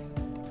then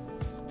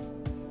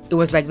it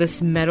was like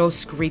this metal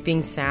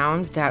scraping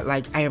sound that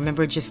I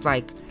remember just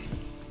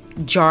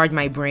jarred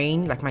my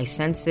brain, my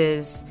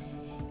senses.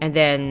 And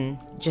then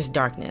just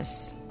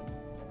darkness.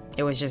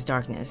 It was just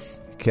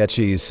darkness.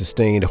 Kechi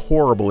sustained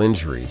horrible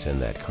injuries in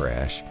that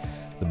crash,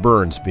 the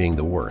burns being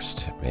the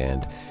worst.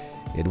 And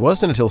it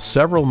wasn't until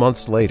several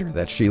months later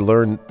that she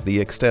learned the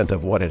extent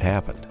of what had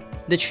happened.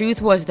 The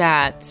truth was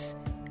that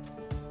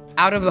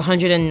out of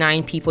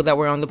 109 people that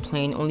were on the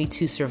plane, only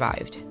 2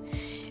 survived.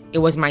 It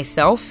was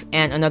myself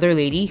and another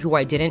lady who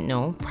I didn't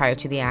know prior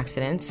to the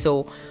accident.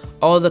 So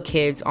all the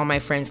kids, all my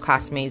friends,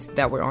 classmates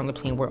that were on the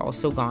plane were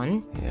also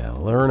gone. Yeah,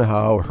 learn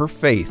how her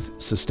faith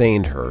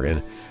sustained her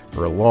in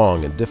her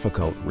long and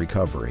difficult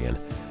recovery, and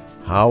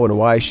how and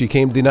why she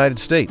came to the United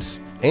States,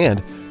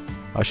 and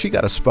she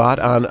got a spot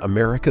on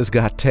America's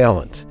Got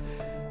Talent.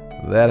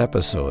 That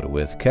episode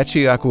with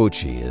Kechi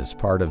Akwuchi is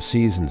part of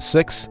Season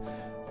 6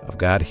 of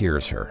God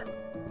Hears Her.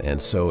 And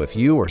so if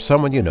you or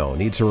someone you know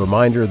needs a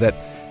reminder that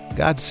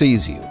God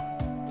sees you,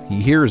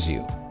 He hears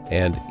you,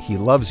 and He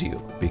loves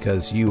you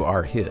because you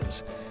are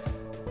His,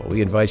 well,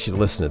 we invite you to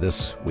listen to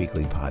this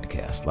weekly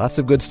podcast. Lots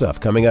of good stuff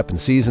coming up in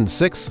Season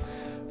 6.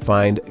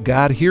 Find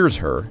God Hears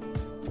Her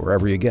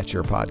wherever you get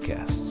your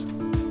podcasts.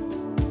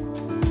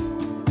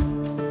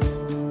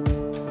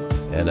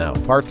 And now,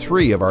 part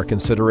 3 of our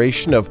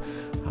consideration of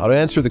how to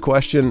answer the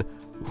question,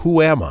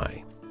 who am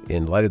I?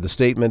 In light of the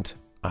statement,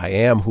 I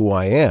am who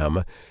I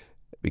am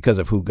because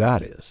of who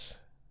God is.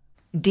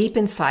 Deep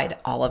inside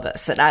all of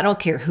us, and I don't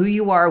care who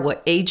you are,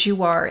 what age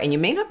you are, and you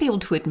may not be able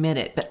to admit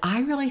it, but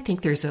I really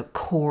think there's a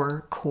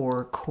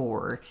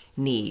core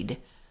need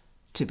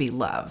to be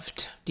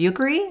loved. Do you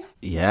agree?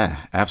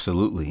 Yeah,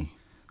 absolutely.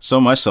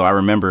 So much so, I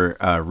remember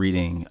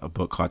reading a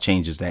book called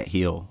Changes That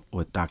Heal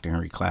with Dr.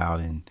 Henry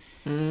Cloud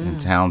and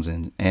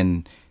Townsend.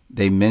 And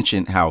they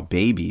mentioned how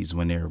babies,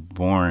 when they're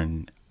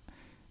born,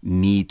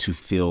 need to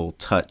feel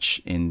touch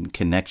and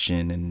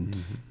connection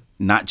and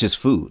not just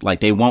food.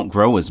 They won't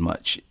grow as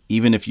much,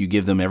 even if you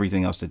give them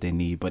everything else that they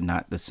need, but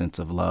not the sense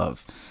of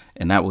love.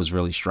 And that was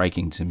really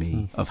striking to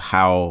me of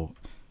how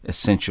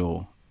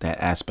essential that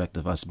aspect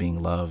of us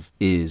being loved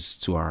is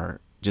to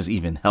our just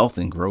even health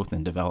and growth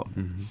and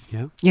development.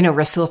 Yeah.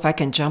 Rasul, if I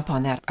can jump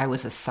on that, I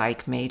was a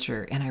psych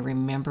major, and I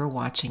remember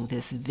watching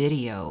this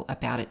video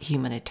about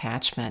human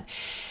attachment.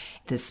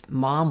 This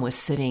mom was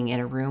sitting in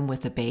a room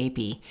with a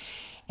baby,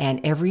 and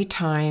every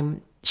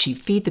time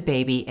she'd feed the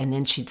baby, and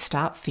then she'd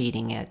stop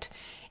feeding it,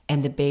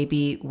 and the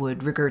baby would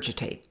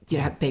regurgitate.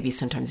 Babies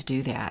sometimes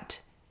do that.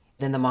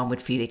 Then the mom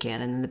would feed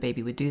again, and then the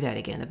baby would do that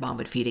again. The mom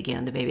would feed again,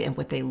 and the baby. And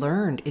what they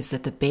learned is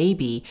that the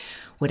baby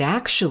would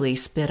actually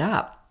spit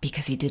up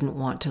because he didn't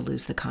want to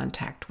lose the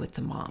contact with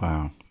the mom.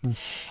 Wow.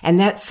 And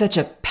that's such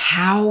a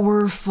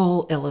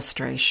powerful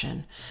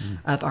illustration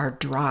of our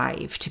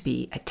drive to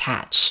be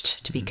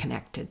attached, to be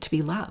connected, to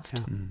be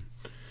loved.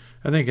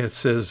 I think it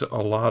says a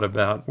lot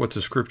about what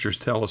the scriptures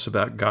tell us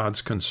about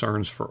God's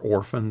concerns for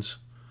orphans.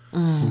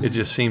 It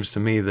just seems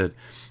to me that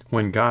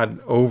when God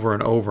over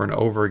and over and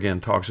over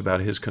again talks about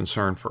his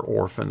concern for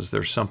orphans,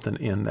 there's something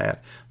in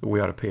that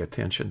we ought to pay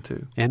attention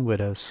to. And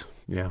widows.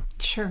 Yeah.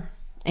 Sure.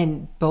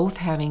 And both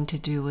having to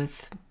do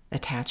with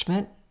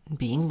attachment,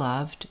 being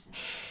loved.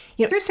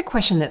 Here's a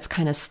question that's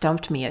kind of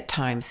stumped me at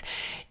times.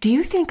 Do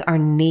you think our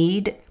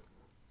need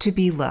to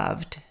be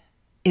loved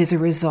is a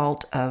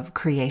result of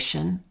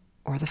creation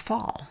or the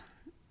fall?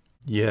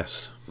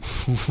 Yes.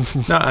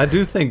 Now, I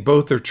do think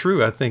both are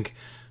true. I think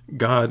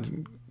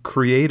God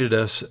created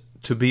us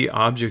to be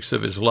objects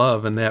of his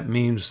love, and that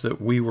means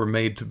that we were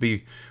made to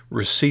be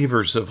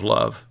receivers of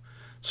love.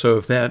 So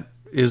if that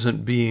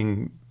isn't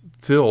being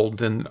filled,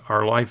 then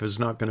our life is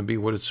not going to be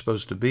what it's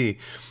supposed to be.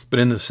 But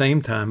in the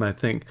same time, I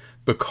think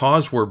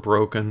because we're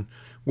broken,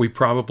 we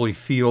probably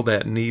feel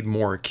that need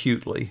more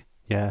acutely.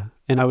 Yeah.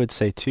 And I would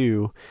say,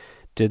 too,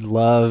 did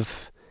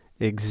love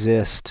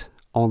exist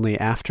only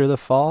after the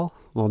fall?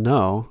 Well,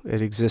 no,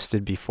 it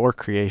existed before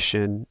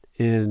creation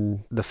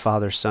in the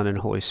Father, Son, and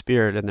Holy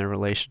Spirit and their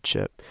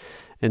relationship.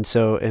 And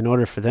so in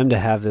order for them to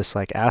have this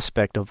like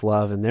aspect of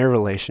love in their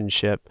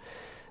relationship,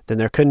 then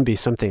there couldn't be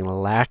something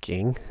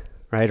lacking,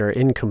 right, or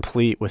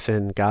incomplete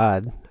within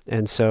God.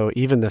 And so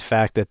even the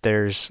fact that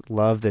there's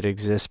love that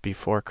exists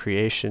before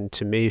creation,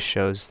 to me,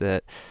 shows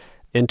that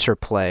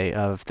interplay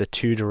of the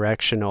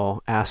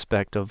two-directional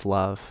aspect of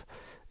love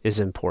is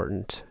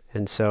important.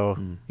 And so,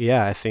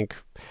 yeah, I think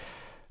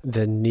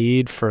the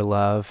need for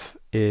love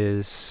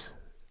is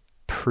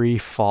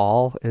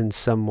pre-fall in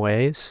some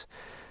ways,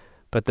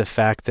 but the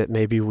fact that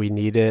maybe we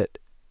need it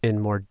in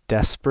more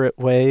desperate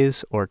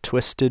ways or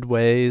twisted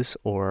ways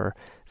or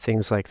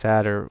things like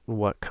that are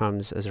what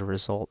comes as a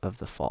result of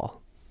the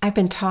fall. I've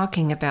been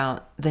talking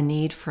about the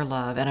need for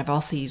love, and I've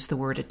also used the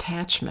word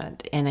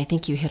attachment, and I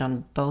think you hit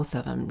on both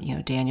of them,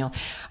 Daniel.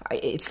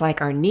 It's like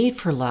our need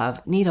for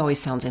love, need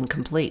always sounds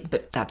incomplete,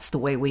 but that's the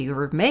way we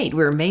were made.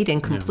 We were made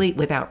incomplete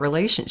without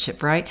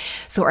relationship, right?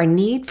 So our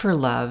need for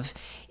love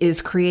is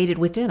created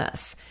within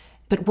us.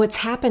 But what's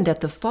happened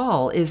at the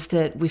fall is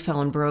that we fell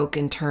and broke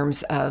in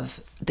terms of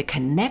the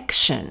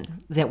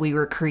connection that we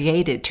were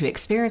created to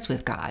experience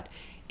with God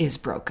is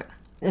broken.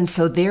 And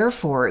so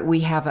therefore,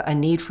 we have a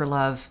need for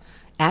love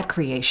at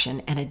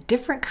creation and a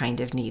different kind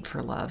of need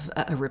for love,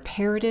 a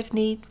reparative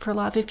need for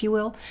love, if you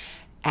will,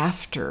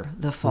 after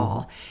the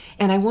fall.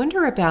 And I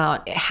wonder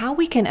about how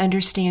we can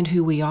understand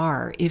who we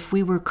are if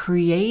we were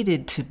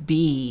created to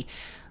be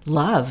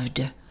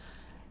loved.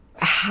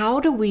 How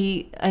do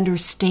we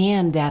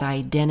understand that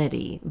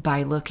identity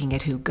by looking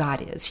at who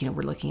God is?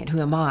 We're looking at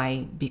who am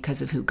I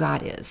because of who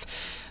God is.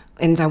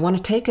 And I want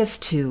to take us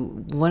to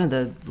one of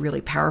the really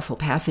powerful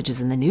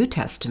passages in the New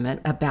Testament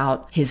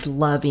about his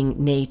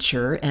loving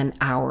nature and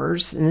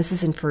ours. And this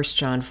is in 1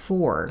 John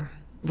 4.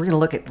 We're going to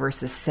look at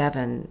verses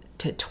 7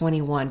 to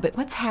 21. But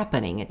what's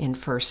happening in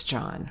 1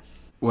 John?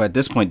 Well, at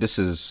this point, this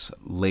is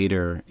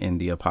later in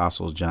the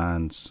Apostle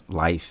John's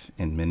life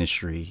and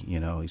ministry.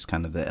 He's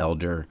kind of the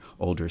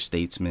older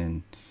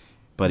statesman,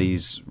 but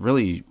he's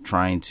really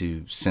trying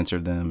to center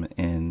them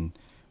in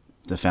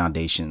the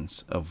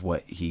foundations of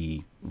what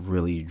he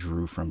really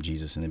drew from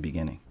Jesus in the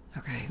beginning.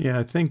 Okay. Yeah,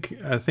 I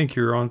think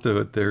you're onto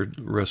it there,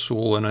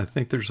 Rasul, and I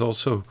think there's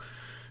also,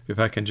 if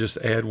I can just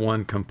add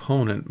one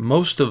component,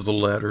 most of the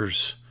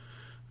letters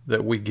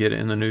that we get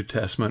in the New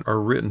Testament are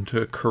written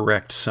to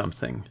correct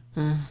something.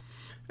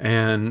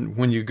 And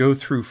when you go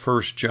through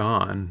 1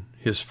 John,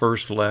 his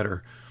first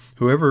letter,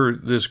 whoever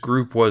this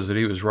group was that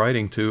he was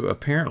writing to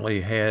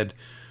apparently had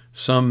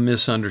some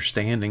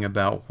misunderstanding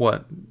about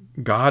what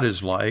God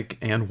is like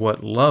and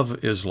what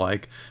love is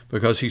like,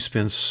 because he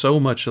spends so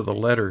much of the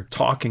letter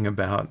talking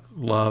about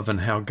love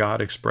and how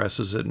God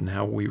expresses it and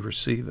how we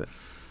receive it.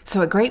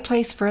 So a great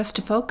place for us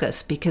to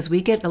focus, because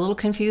we get a little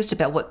confused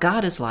about what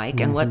God is like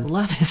and what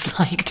love is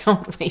like,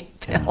 don't we,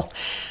 Bill?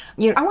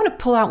 I want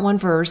to pull out one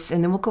verse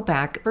and then we'll go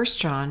back. 1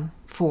 John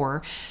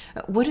 4.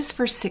 What does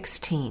verse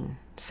 16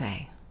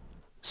 say?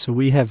 So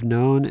we have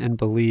known and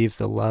believed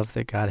the love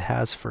that God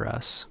has for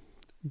us.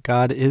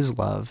 God is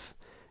love,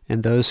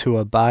 and those who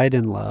abide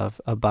in love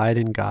abide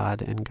in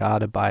God, and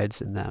God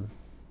abides in them.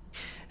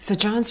 So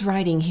John's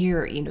writing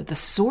here, the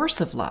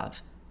source of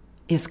love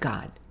is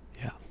God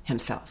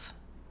himself,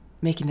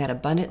 making that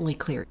abundantly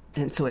clear.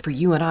 And so for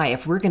you and I,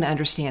 if we're going to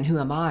understand who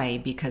am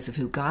I because of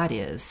who God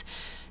is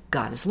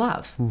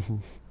love.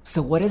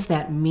 So what does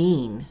that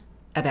mean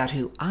about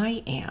who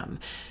I am?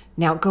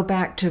 Now go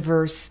back to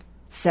verse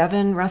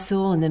 7,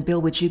 Rasul, and then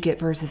Bill, would you get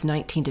verses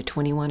 19 to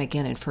 21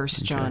 again in 1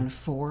 John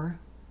 4?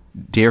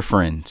 Dear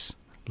friends,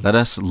 let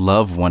us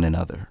love one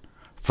another,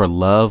 for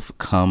love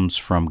comes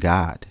from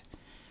God.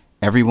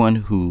 Everyone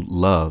who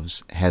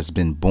loves has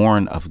been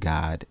born of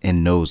God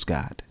and knows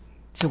God.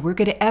 So we're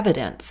going to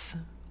evidence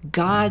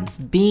God's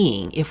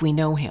being if we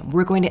know him.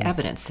 We're going to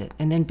evidence it.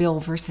 And then Bill,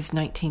 verses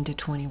 19 to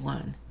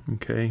 21.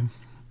 Okay.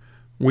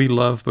 We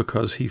love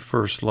because he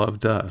first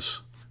loved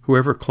us.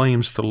 Whoever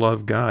claims to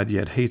love God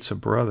yet hates a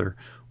brother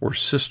or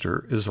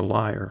sister is a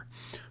liar.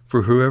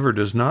 For whoever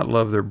does not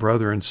love their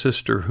brother and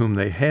sister whom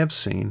they have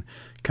seen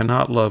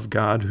cannot love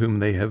God whom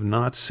they have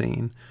not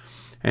seen.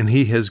 And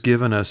he has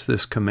given us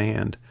this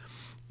command: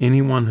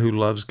 anyone who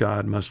loves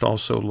God must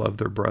also love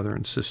their brother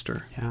and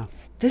sister. Yeah.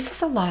 This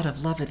is a lot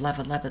of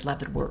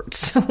loved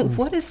words.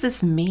 What does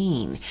this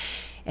mean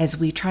as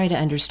we try to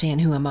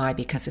understand who am I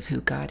because of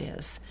who God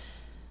is?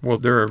 Well,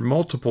 there are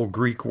multiple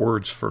Greek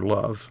words for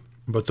love,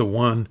 but the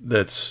one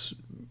that's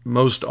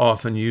most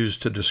often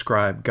used to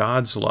describe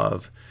God's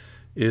love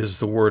is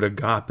the word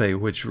agape,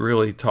 which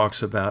really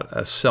talks about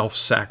a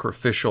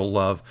self-sacrificial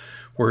love,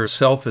 where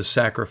self is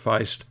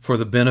sacrificed for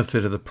the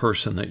benefit of the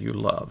person that you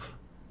love.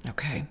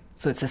 Okay,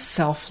 so it's a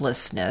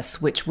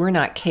selflessness, which we're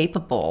not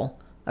capable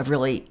of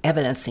really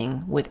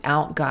evidencing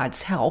without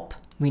God's help.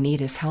 We need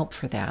his help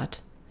for that.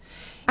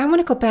 I want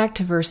to go back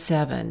to verse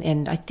 7,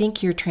 and I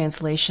think your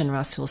translation,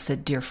 Russell,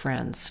 said, dear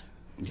friends.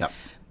 Yep.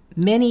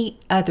 Many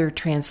other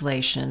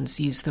translations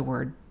use the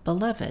word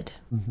beloved.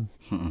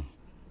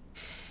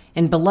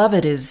 And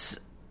beloved is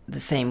the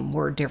same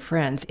word, dear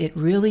friends. It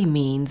really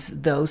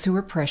means those who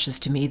are precious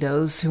to me,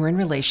 those who are in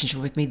relationship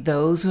with me,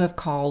 those who have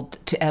called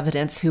to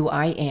evidence who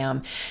I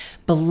am.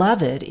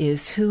 Beloved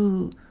is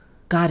who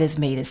God has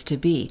made us to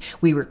be.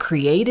 We were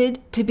created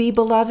to be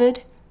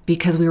beloved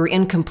because we were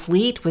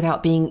incomplete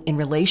without being in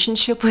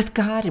relationship with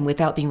God and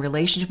without being in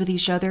relationship with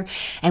each other.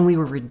 And we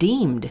were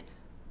redeemed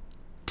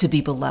to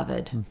be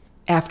beloved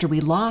after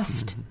we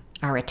lost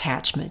our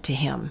attachment to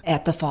him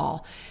at the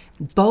fall.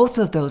 Both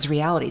of those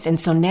realities. And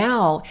so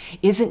now,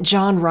 isn't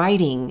John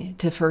writing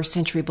to first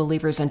century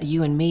believers and to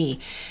you and me,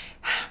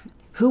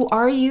 who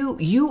are you?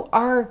 You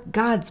are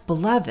God's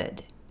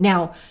beloved.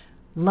 Now,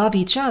 love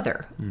each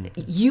other.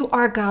 You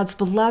are God's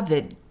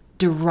beloved.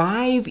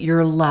 Derive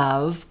your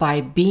love by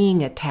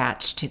being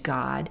attached to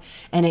God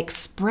and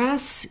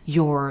express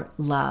your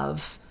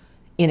love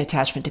in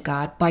attachment to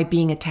God by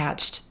being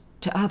attached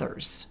to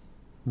others,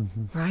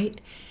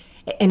 right?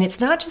 And it's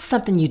not just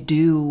something you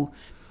do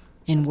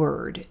in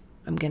word.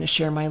 I'm going to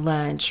share my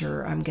lunch,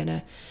 or I'm going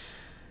to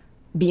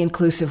be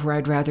inclusive where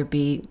I'd rather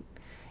be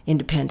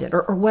independent,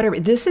 or whatever.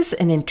 This is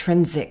an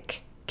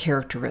intrinsic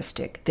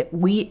characteristic that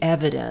we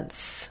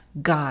evidence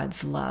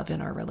God's love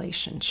in our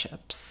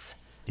relationships.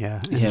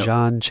 Yeah, and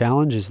John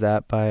challenges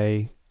that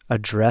by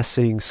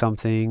addressing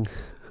something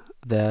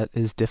that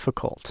is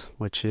difficult,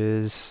 which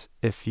is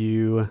if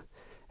you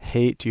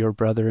hate your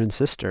brother and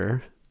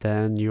sister,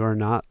 then you are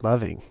not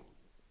loving,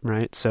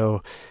 right?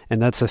 So,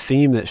 and that's a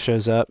theme that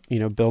shows up. You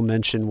know, Bill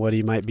mentioned what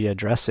he might be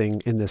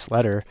addressing in this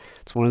letter.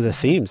 It's one of the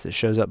themes that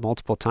shows up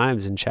multiple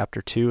times in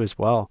chapter 2 as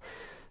well.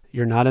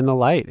 You're not in the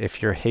light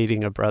if you're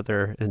hating a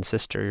brother and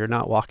sister. You're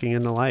not walking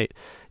in the light.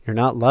 You're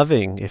not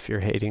loving if you're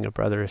hating a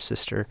brother or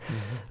sister.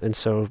 And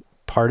so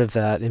part of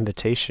that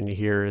invitation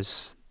here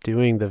is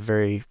doing the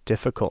very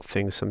difficult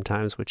things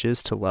sometimes, which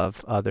is to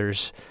love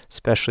others,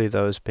 especially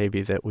those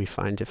maybe that we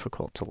find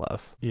difficult to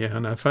love. Yeah,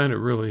 and I find it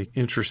really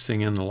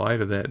interesting in the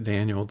light of that,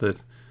 Daniel, that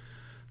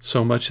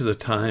so much of the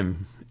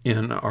time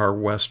in our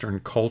Western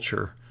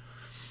culture,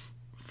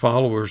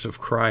 followers of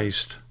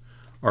Christ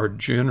are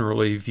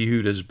generally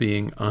viewed as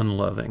being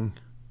unloving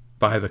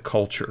by the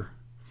culture.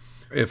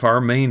 If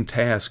our main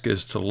task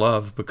is to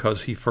love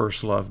because he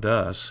first loved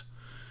us,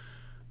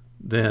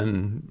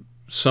 then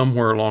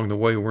somewhere along the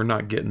way we're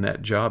not getting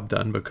that job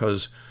done,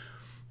 because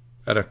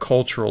at a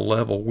cultural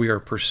level we are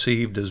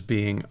perceived as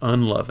being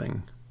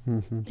unloving.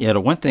 Yeah,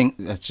 the one thing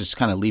that's just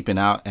kind of leaping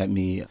out at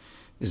me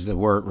is the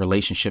word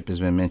relationship has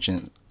been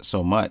mentioned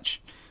so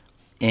much.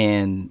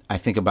 And I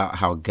think about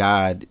how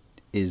God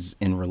is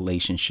in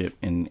relationship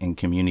and in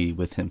community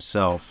with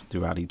himself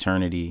throughout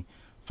eternity,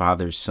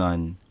 Father,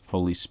 Son,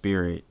 Holy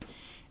Spirit.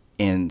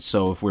 And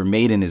so if we're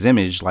made in his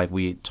image, like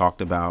we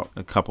talked about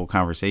a couple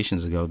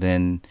conversations ago,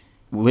 then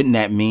wouldn't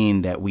that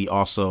mean that we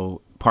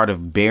also, part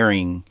of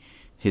bearing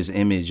his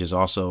image is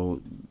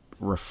also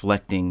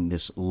reflecting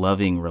this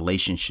loving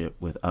relationship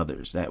with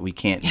others, that we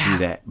can't do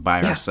that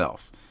by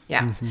ourselves?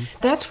 Yeah,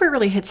 that's where it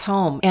really hits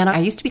home. And I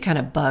used to be kind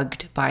of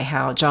bugged by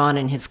how John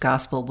in his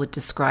gospel would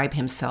describe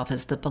himself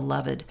as the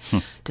beloved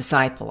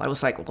disciple. I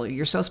was like, well,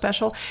 you're so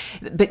special.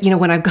 But, you know,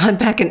 when I've gone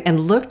back and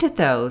looked at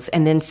those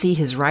and then see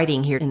his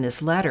writing here in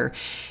this letter,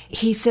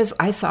 he says,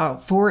 I saw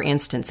 4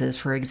 instances,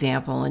 for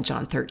example, in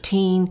John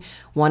 13.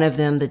 One of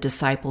them, the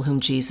disciple whom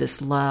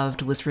Jesus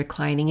loved, was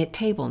reclining at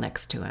table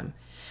next to him.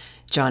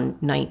 John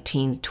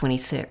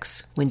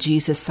 19:26, when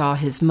Jesus saw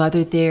his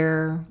mother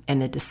there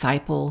and the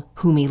disciple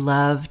whom he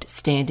loved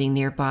standing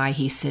nearby,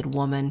 he said,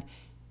 woman,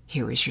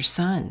 here is your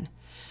son.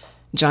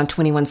 John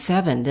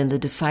 21:7, then the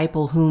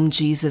disciple whom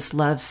Jesus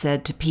loved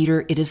said to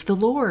Peter, it is the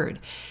Lord.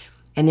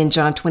 And then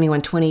John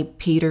 21:20,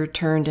 Peter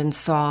turned and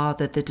saw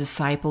that the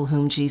disciple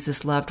whom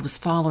Jesus loved was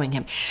following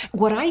him.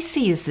 What I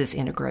see is this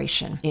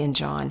integration in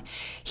John.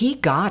 He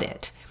got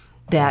it,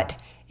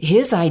 that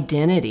his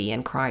identity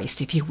in Christ,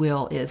 if you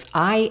will, is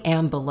I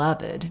am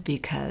beloved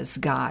because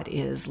God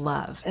is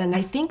love. And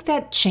I think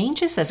that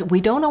changes us. We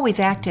don't always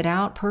act it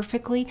out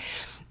perfectly,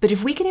 but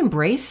if we can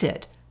embrace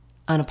it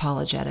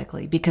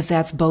unapologetically, because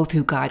that's both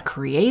who God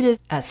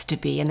created us to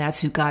be and that's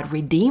who God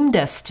redeemed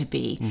us to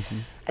be,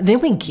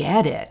 then we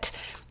get it.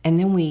 And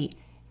then we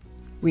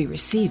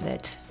receive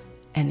it,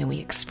 and then we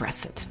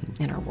express it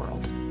in our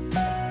world.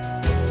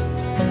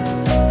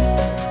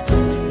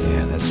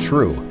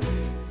 true.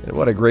 And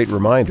what a great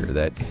reminder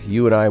that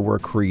you and I were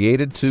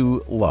created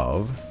to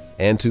love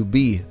and to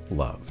be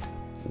loved.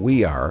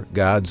 We are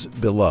God's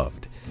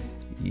beloved.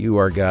 You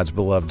are God's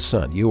beloved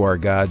son. You are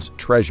God's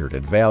treasured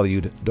and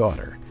valued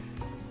daughter.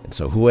 And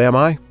so who am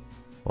I?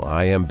 Well,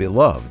 I am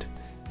beloved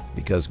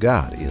because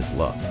God is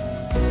love.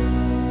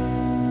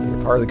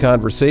 You're part of the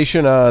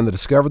conversation on the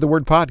Discover the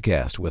Word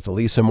podcast with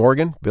Elisa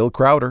Morgan, Bill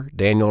Crowder,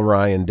 Daniel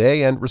Ryan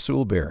Day, and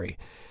Rasul Berry.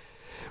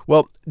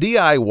 Well,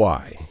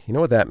 DIY, you know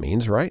what that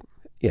means, right?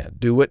 Yeah,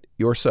 do it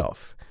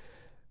yourself.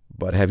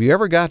 But have you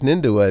ever gotten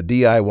into a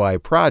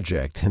DIY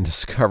project and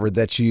discovered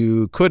that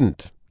you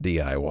couldn't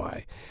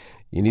DIY?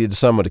 You needed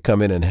someone to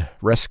come in and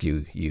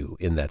rescue you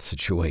in that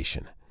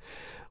situation.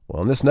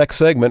 Well, in this next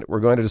segment,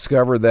 we're going to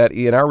discover that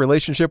in our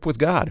relationship with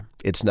God,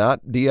 it's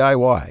not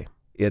DIY.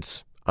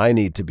 It's I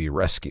need to be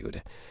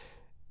rescued.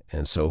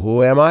 And so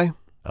who am I?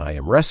 I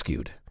am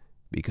rescued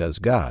because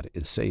God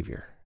is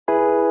Savior.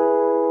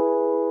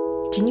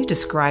 Can you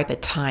describe a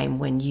time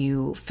when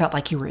you felt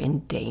like you were in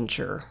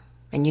danger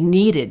and you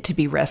needed to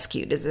be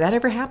rescued? Has that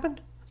ever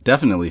happened?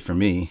 Definitely for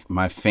me.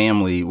 My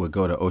family would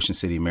go to Ocean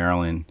City,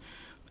 Maryland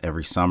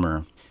every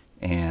summer.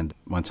 And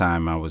one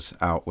time I was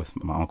out with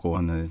my uncle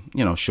on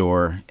the,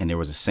 shore, and there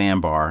was a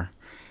sandbar.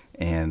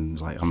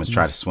 And I'm going to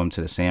try to swim to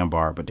the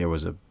sandbar, but there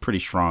was a pretty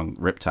strong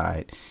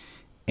riptide.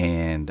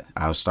 And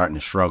I was starting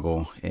to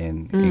struggle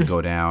and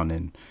go down.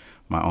 And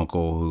my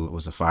uncle, who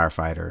was a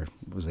firefighter,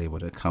 was able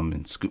to come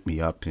and scoop me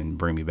up and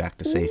bring me back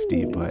to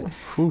safety. But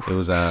it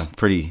was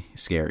pretty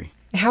scary.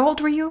 How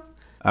old were you?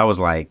 I was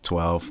like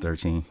 12,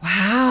 13.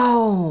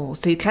 Wow.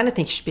 So you kind of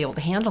think you should be able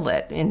to handle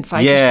it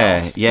inside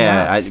yourself.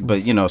 Yeah.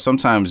 But,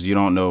 sometimes you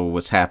don't know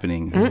what's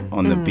happening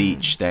on the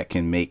beach that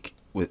can make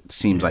what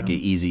seems like an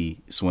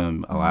easy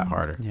swim a lot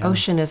harder. Yeah.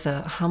 Ocean is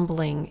a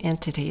humbling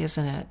entity,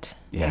 isn't it?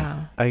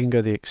 Yeah. I can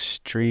go the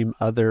extreme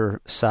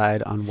other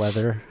side on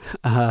weather.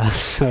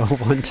 So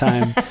one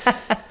time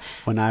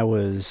when I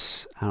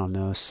was,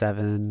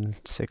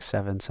 6,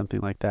 7, something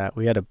like that,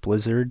 we had a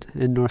blizzard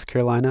in North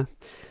Carolina.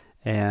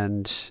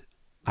 And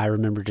I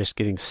remember just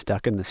getting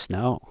stuck in the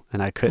snow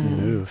and I couldn't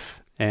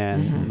move.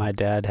 And my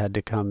dad had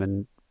to come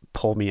and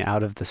pull me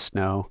out of the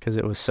snow because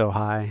it was so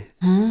high.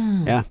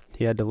 Yeah,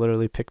 he had to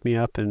literally pick me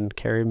up and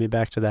carry me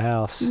back to the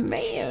house.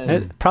 Man.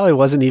 It probably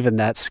wasn't even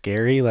that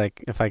scary,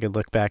 like if I could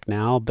look back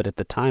now, but at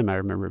the time I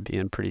remember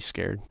being pretty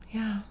scared.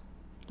 Yeah.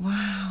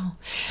 Wow.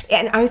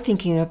 And I was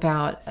thinking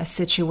about a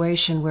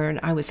situation where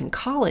I was in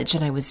college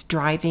and I was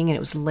driving and it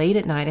was late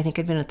at night. I think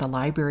I'd been at the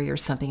library or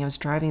something. I was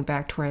driving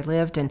back to where I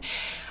lived and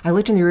I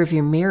looked in the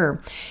rearview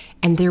mirror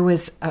and there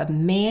was a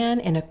man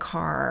in a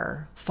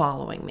car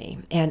following me.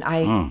 And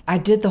I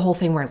did the whole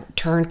thing where I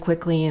turned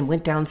quickly and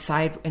went down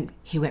side and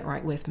he went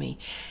right with me.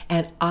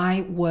 And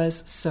I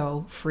was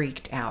so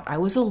freaked out. I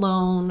was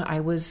alone. I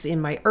was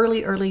in my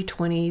early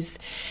 20s.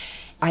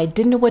 I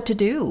didn't know what to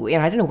do,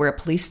 and I didn't know where a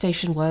police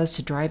station was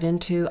to drive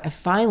into. I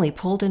finally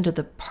pulled into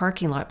the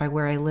parking lot by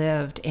where I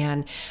lived,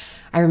 and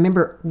I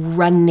remember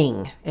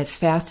running as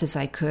fast as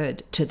I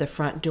could to the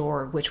front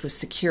door, which was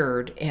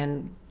secured,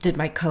 and did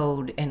my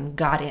code and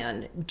got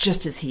in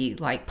just as he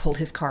pulled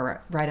his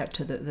car right up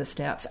to the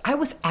steps. I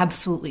was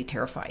absolutely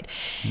terrified.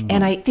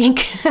 And I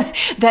think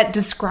that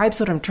describes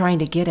what I'm trying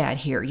to get at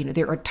here.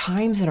 There are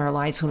times in our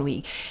lives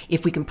when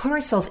if we can put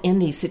ourselves in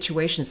these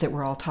situations that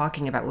we're all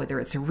talking about, whether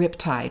it's a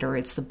riptide or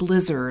it's the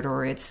blizzard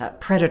or it's a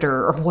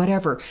predator or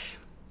whatever,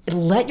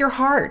 let your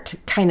heart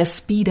kind of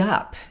speed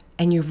up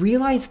and you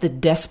realize the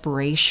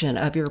desperation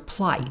of your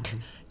plight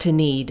to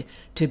need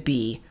to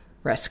be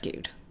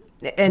rescued.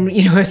 And,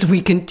 as we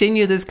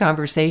continue this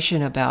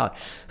conversation about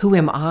who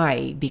am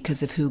I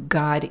because of who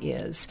God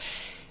is,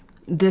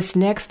 this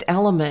next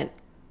element,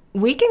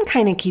 we can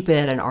kind of keep it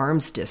at an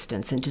arm's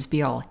distance and just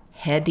be all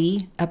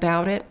heady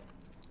about it.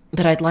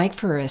 But I'd like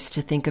for us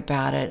to think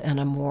about it on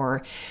a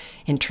more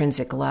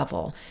intrinsic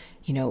level.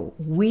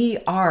 We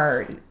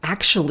are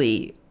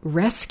actually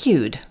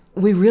rescued.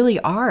 We really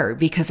are,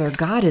 because our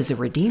God is a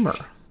redeemer.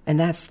 And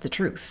that's the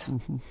truth.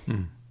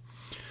 Mm-hmm.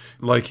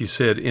 Like you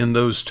said, in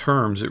those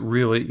terms, it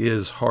really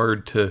is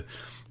hard to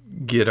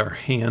get our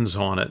hands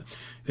on it.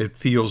 It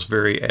feels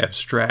very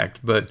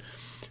abstract. But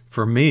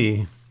for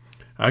me,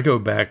 I go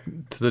back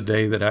to the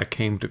day that I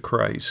came to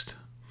Christ.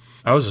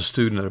 I was a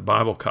student at a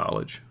Bible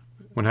college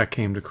when I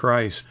came to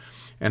Christ.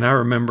 And I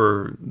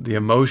remember the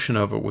emotion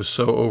of it was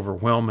so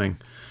overwhelming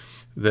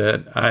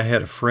that I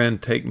had a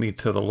friend take me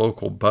to the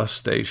local bus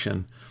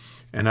station.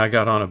 And I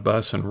got on a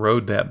bus and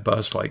rode that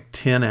bus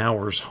 10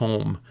 hours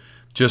home,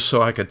 just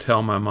so I could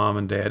tell my mom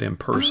and dad in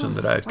person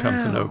that I had come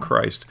to know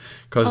Christ,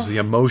 because the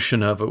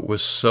emotion of it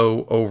was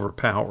so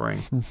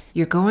overpowering.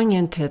 You're going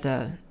into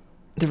the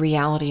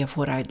reality of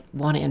what I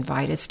want to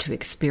invite us to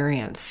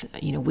experience.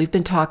 We've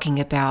been talking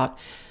about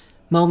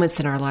moments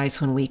in our lives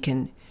when we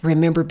can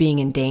remember being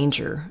in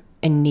danger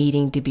and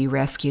needing to be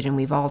rescued, and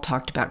we've all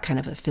talked about kind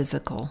of a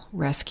physical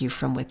rescue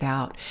from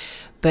without.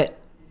 But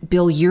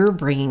Bill, you're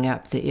bringing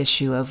up the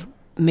issue of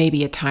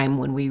maybe a time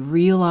when we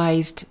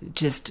realized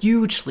just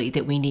hugely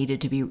that we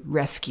needed to be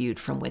rescued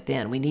from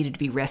within. We needed to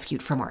be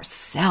rescued from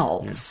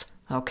ourselves.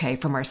 okay,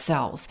 from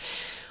ourselves.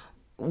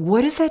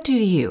 What does that do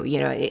to you? You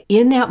know,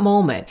 in that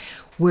moment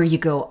where you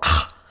go,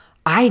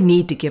 I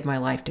need to give my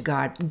life to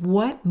God.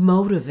 What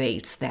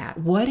motivates that?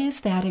 What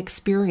is that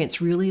experience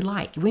really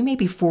like? We may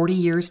be 40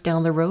 years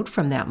down the road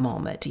from that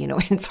moment, you know,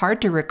 and it's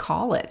hard to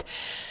recall it.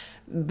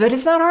 But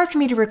it's not hard for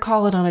me to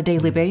recall it on a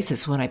daily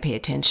basis when I pay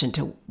attention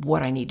to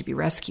what I need to be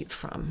rescued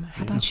from.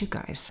 How about you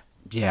guys?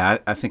 Yeah,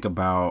 I think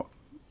about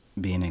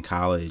being in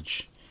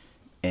college,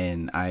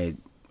 and I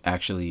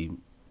actually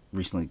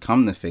recently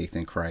come to faith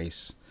in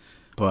Christ,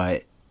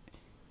 but,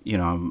 you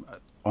know, I'm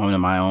on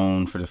my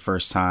own for the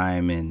first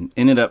time and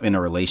ended up in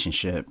a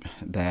relationship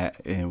that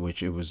in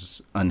which it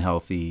was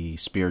unhealthy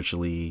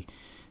spiritually,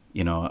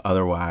 you know,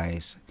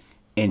 otherwise,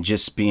 and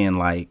just being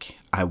like,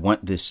 I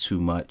want this too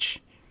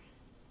much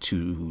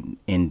to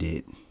end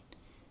it.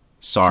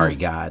 Sorry,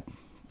 God,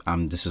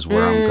 this is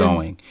where I'm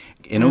going.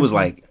 And it was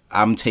like,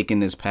 I'm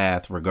taking this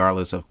path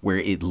regardless of where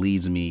it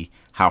leads me,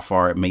 how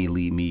far it may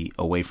lead me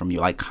away from you,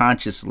 like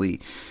consciously.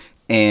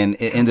 And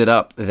it ended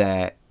up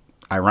that,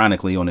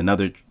 ironically, on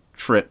another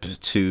trip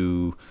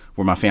to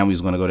where my family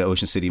was going to go to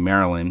Ocean City,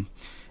 Maryland,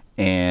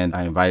 and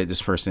I invited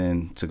this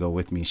person to go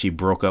with me. She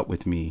broke up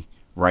with me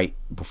right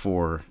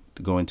before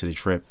going to the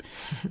trip.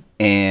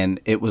 And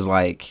it was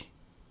like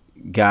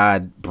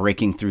God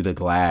breaking through the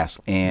glass,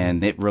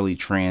 and it really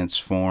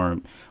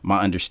transformed my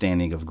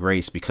understanding of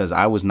grace, because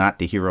I was not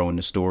the hero in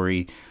the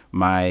story.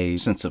 My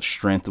sense of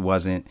strength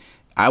wasn't.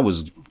 I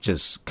was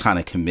just kind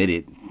of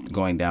committed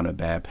going down a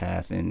bad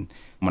path. And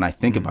when I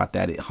think about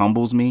that, it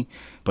humbles me,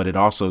 but it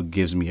also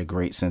gives me a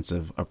great sense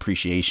of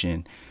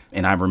appreciation.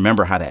 And I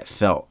remember how that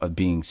felt of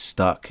being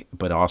stuck,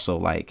 but also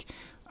like,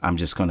 I'm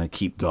just going to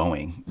keep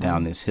going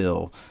down this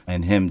hill,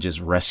 and him just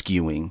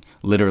rescuing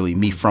literally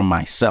me from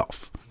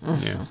myself.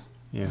 Yeah.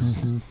 Yeah.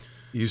 Mm-hmm.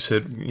 You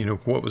said, you know,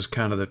 what was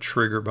kind of the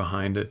trigger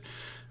behind it?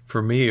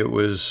 For me, it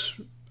was,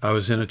 I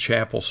was in a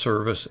chapel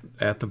service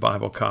at the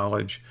Bible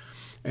college,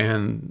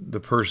 and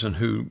the person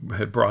who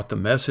had brought the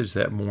message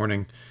that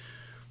morning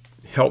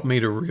helped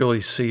me to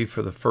really see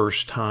for the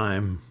first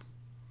time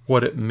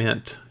what it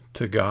meant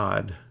to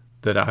God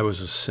that I was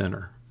a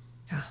sinner,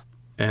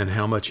 and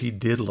how much he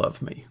did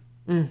love me.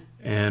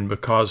 And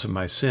because of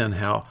my sin,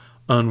 how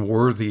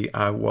unworthy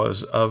I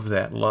was of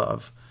that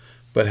love,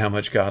 but how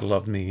much God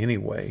loved me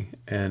anyway.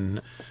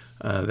 And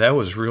that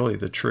was really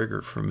the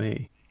trigger for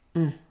me.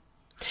 I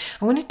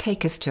want to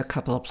take us to a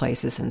couple of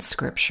places in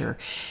Scripture,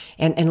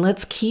 and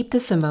let's keep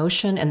this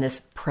emotion and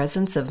this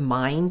presence of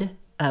mind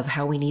of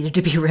how we needed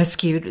to be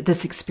rescued,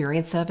 this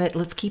experience of it.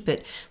 Let's keep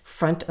it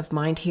front of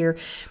mind here.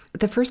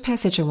 The first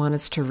passage I want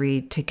us to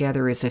read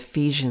together is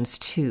Ephesians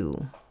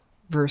 2,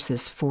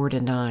 verses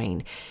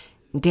 4-9.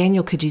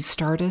 Daniel, could you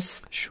start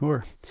us?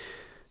 Sure.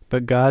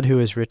 But God, who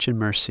is rich in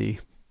mercy,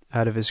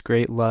 out of his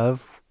great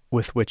love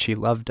with which he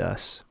loved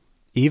us,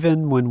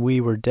 even when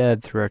we were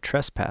dead through our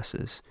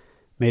trespasses,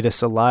 made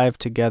us alive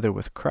together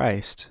with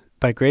Christ.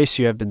 By grace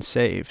you have been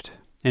saved,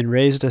 and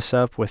raised us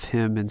up with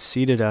him and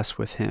seated us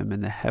with him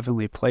in the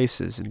heavenly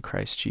places in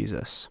Christ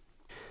Jesus,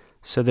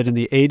 so that in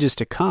the ages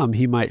to come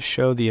he might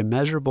show the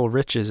immeasurable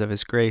riches of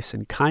his grace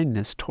and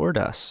kindness toward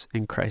us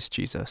in Christ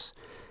Jesus.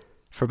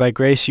 For by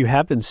grace you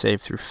have been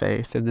saved through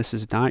faith, and this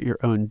is not your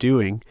own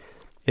doing,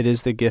 it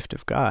is the gift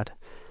of God,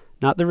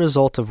 not the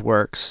result of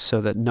works,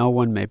 so that no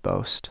one may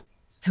boast.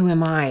 Who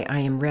am I? I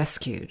am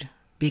rescued,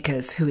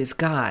 because who is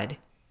God?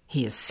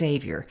 He is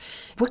Savior.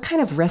 What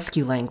kind of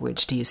rescue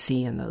language do you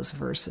see in those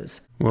verses?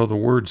 Well, the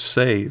word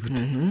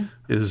saved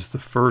is the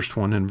first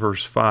one in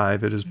verse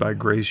 5. It is by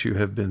grace you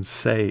have been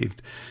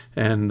saved.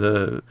 And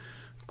the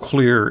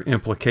clear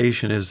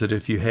implication is that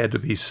if you had to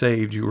be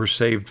saved, you were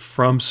saved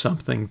from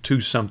something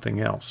to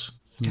something else.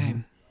 Okay.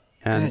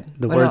 And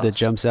Good. the What word else? that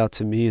jumps out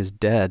to me is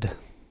dead.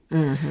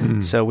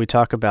 So we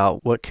talk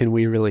about what can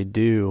we really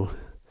do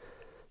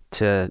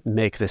to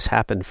make this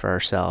happen for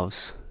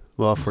ourselves.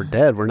 Well, if we're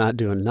dead, we're not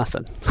doing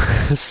nothing.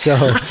 So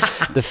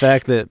the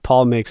fact that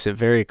Paul makes it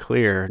very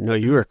clear, no,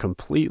 you are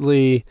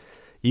completely,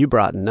 you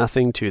brought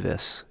nothing to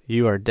this.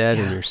 You are dead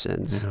in your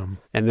sins. Yeah.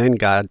 And then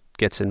God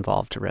gets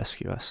involved to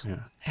rescue us.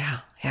 Yeah.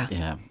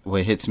 Yeah.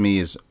 What hits me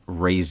is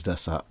raised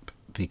us up,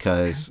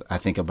 because I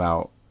think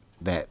about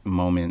that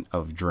moment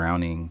of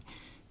drowning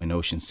in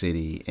Ocean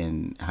City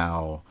and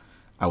how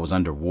I was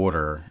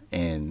underwater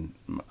and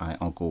my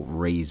uncle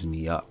raised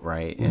me up,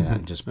 right?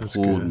 And just That's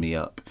pulled good. me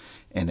up.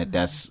 And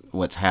that's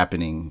what's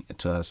happening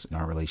to us in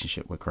our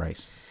relationship with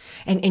Christ.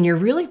 And you're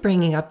really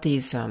bringing up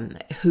these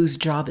whose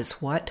job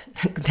is what,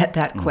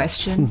 that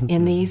question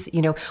in these,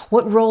 you know,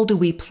 what role do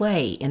we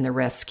play in the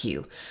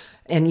rescue?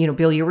 And, you know,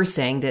 Bill, you were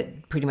saying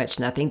that pretty much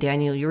nothing.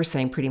 Daniel, you were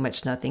saying pretty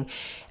much nothing.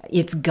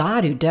 It's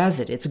God who does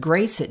it. It's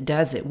grace that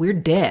does it. We're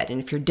dead. And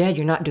if you're dead,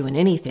 you're not doing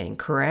anything,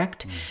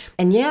 correct?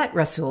 And yet,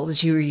 Rasul,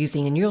 as you were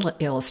using in your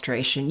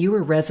illustration, you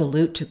were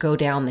resolute to go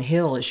down the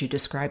hill, as you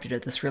described it,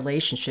 of this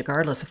relationship,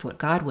 regardless of what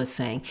God was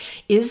saying.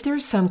 Is there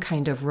some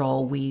kind of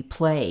role we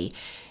play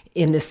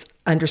in this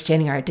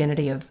understanding our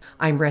identity of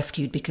I'm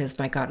rescued because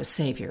my God is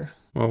Savior?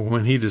 Well,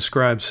 when he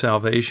describes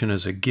salvation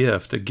as a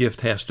gift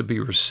has to be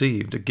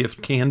received. A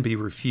gift can be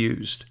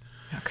refused.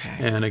 Okay.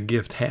 And a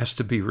gift has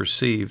to be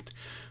received.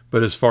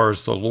 But as far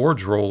as the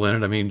Lord's role in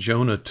it, I mean,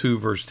 Jonah 2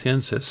 verse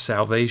 10 says,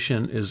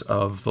 salvation is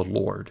of the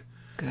Lord.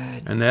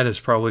 Good. And that is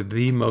probably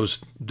the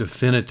most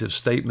definitive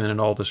statement in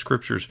all the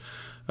scriptures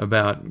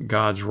about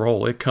God's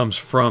role. It comes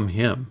from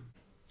him.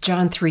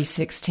 John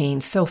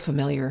 3:16, so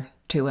familiar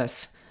to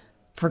us.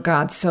 For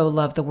God so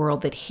loved the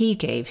world that he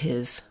gave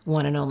his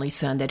one and only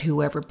Son, that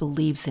whoever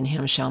believes in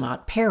him shall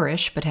not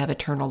perish, but have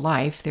eternal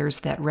life.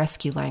 There's that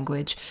rescue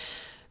language.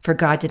 For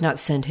God did not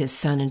send his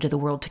Son into the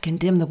world to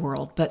condemn the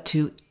world, but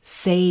to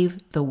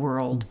save the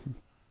world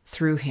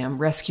through him.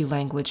 Rescue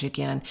language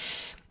again.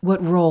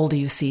 What role do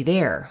you see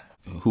there?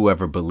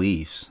 Whoever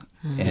believes.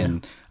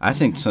 And I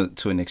think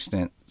to an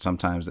extent,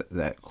 sometimes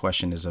that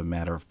question is a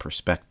matter of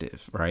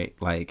perspective, right?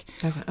 Like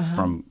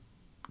from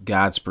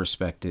God's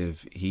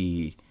perspective,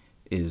 he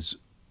is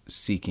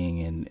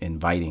seeking and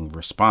inviting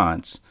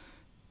response.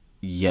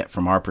 Yet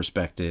from our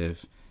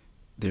perspective,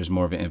 there's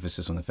more of an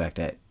emphasis on the fact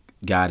that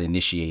God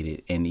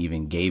initiated and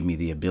even gave me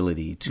the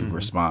ability to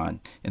respond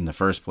in the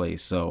first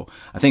place. So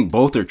I think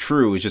both are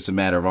true. It's just a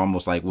matter of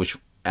almost like which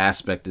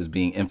aspect is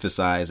being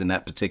emphasized in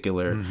that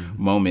particular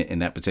moment in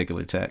that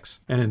particular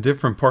text. And in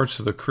different parts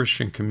of the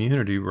Christian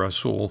community,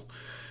 Rasul,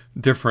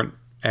 different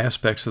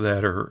aspects of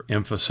that are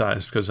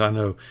emphasized, because I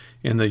know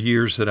in the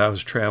years that I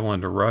was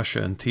traveling to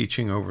Russia and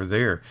teaching over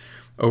there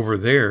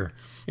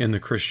in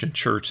the Christian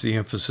church, the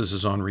emphasis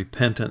is on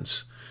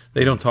repentance.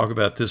 They don't talk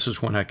about this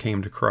is when I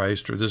came to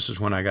Christ or this is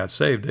when I got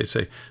saved. They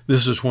say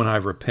this is when I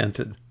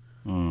repented.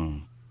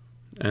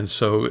 And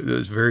so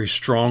it's very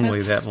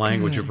strongly that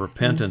language of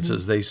repentance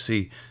as they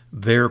see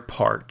their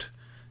part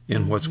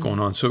in what's going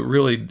on. So it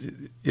really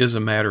is a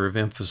matter of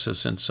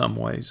emphasis in some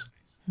ways.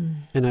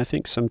 And I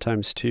think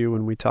sometimes, too,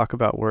 when we talk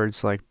about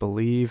words like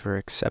believe or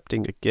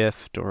accepting a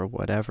gift or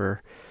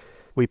whatever,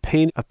 we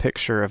paint a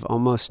picture of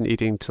almost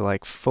needing to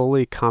like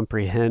fully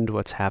comprehend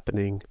what's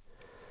happening,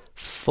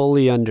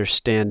 fully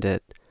understand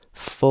it,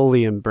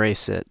 fully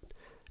embrace it,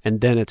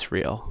 and then it's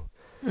real.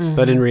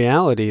 But in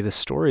reality, the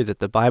story that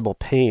the Bible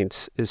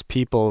paints is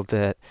people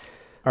that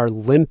are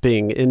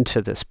limping into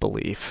this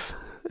belief,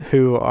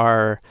 who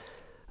are,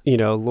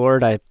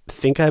 Lord, I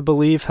think I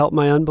believe, help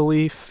my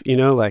unbelief.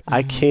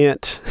 I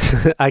can't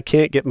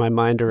get my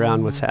mind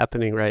around what's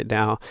happening right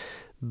now.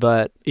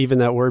 But even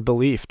that word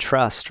belief,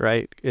 trust,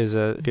 right, is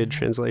a good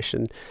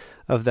translation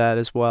of that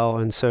as well.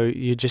 And so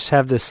you just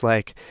have this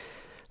like,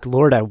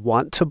 Lord, I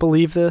want to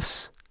believe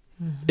this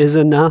is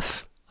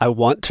enough. I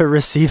want to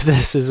receive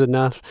this is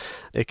enough.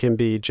 It can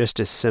be just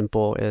as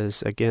simple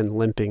as, again,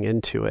 limping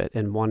into it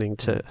and wanting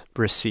to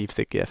receive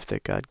the gift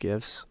that God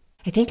gives.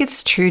 I think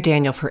it's true,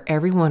 Daniel, for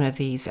every one of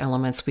these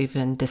elements we've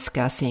been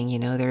discussing,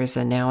 there's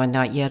a now and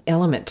not yet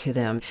element to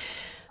them.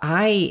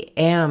 I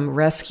am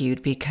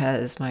rescued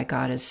because my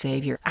God is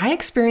Savior. I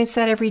experience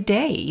that every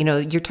day.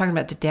 You're talking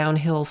about the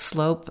downhill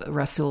slope,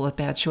 Rasul, with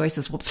bad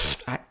choices. Well,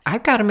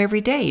 I've got them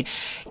every day.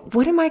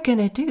 What am I going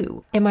to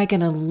do? Am I going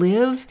to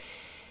live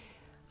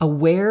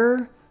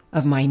aware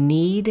of my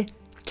need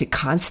to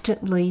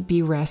constantly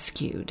be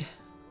rescued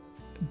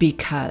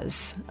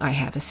because I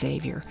have a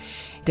Savior?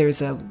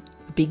 There's a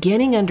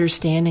beginning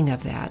understanding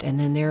of that, and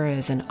then there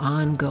is an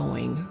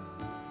ongoing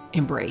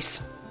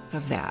embrace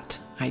of that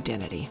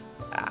identity.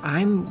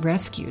 I'm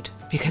rescued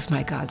because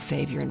my God's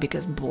Savior, and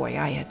because, boy,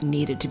 I have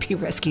needed to be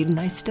rescued, and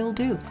I still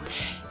do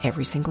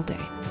every single day.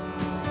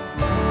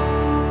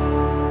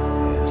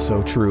 Yeah,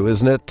 so true,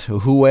 isn't it?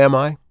 Who am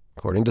I?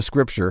 According to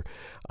Scripture,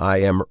 I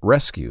am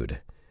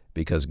rescued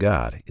because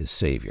God is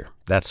Savior.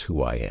 That's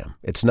who I am.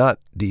 It's not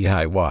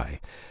DIY.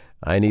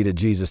 I needed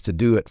Jesus to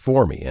do it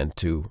for me and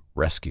to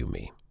rescue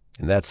me.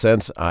 In that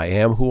sense, I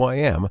am who I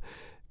am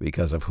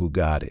because of who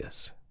God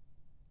is.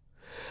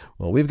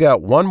 Well, we've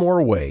got one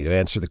more way to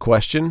answer the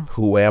question,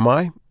 who am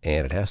I?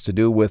 And it has to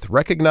do with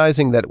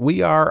recognizing that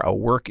we are a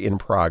work in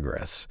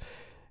progress.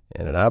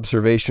 And an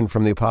observation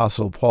from the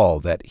Apostle Paul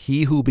that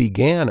he who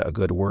began a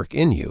good work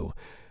in you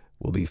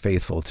will be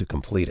faithful to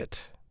complete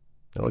it.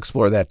 We'll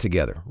explore that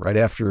together right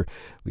after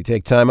we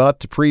take time out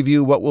to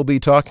preview what we'll be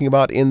talking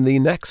about in the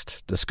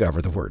next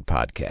Discover the Word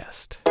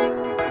podcast.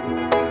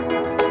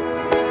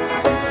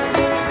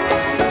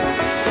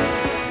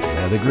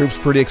 The group's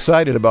pretty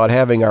excited about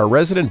having our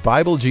resident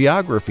Bible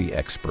geography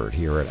expert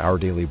here at Our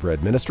Daily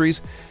Bread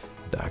Ministries,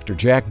 Dr.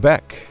 Jack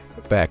Beck,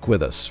 back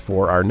with us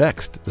for our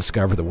next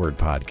Discover the Word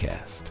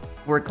podcast.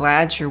 We're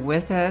glad you're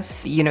with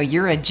us.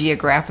 You're a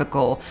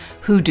geographical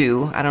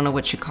hoodoo. I don't know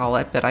what you call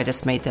it, but I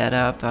just made that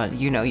up.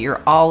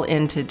 You're all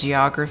into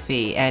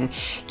geography and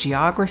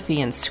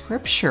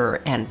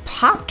Scripture, and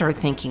popped our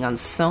thinking on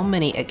so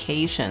many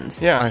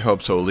occasions. Yeah, I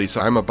hope so,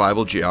 Lisa. I'm a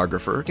Bible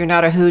geographer. You're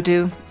not a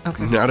hoodoo?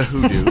 Okay. Not a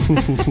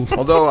hoodoo.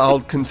 Although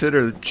I'll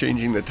consider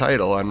changing the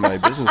title on my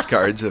business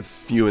cards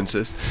if you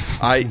insist.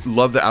 I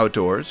love the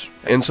outdoors,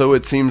 and so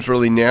it seems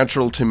really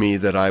natural to me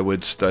that I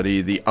would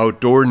study the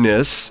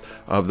outdoorness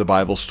of the Bible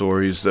Bible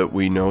stories that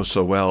we know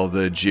so well,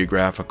 the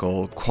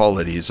geographical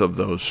qualities of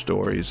those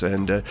stories,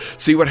 and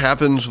see what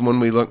happens when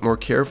we look more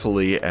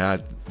carefully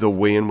at the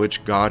way in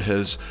which God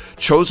has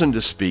chosen to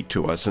speak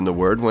to us in the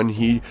Word when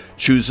He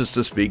chooses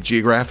to speak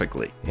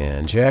geographically.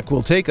 And Jack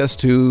will take us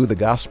to the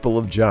Gospel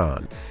of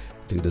John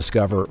to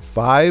discover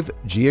 5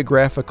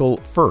 geographical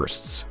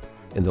firsts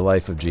in the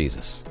life of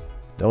Jesus.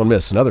 Don't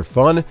miss another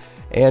fun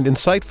and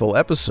insightful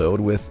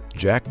episode with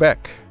Jack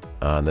Beck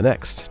on the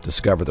next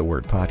Discover the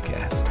Word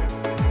podcast.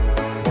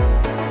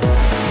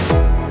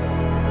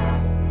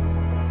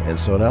 And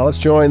so now let's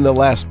join the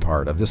last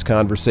part of this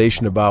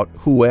conversation about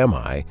who am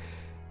I,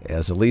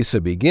 as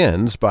Elisa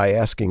begins by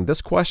asking this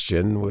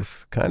question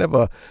with kind of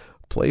a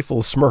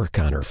playful smirk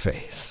on her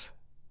face.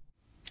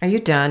 Are you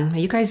done? Are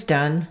you guys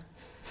done?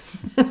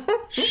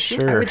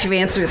 Sure. How would you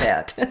answer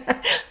that?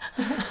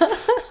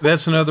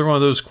 That's another one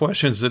of those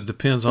questions that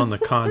depends on the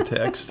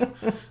context.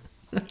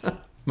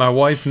 My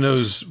wife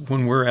knows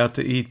when we're out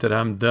to eat that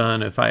I'm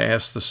done if I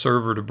ask the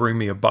server to bring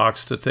me a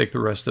box to take the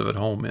rest of it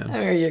home in.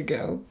 There you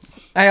go.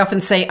 I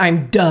often say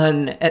I'm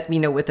done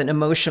with an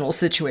emotional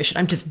situation.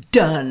 I'm just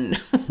done,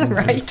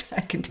 right?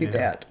 I can do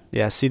that.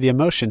 Yeah, see, the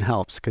emotion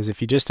helps, because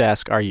if you just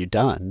ask, are you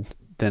done?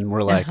 Then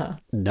we're like,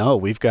 no,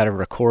 we've got to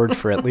record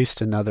for at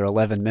least another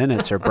 11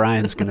 minutes or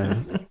Brian's going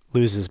to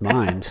lose his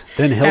mind.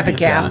 Then he'll be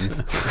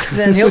done.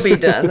 Then he'll be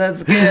done.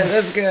 That's good.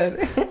 That's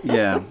good.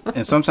 Yeah.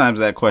 And sometimes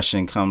that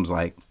question comes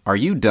like, are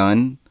you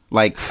done?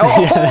 Like,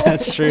 Yeah,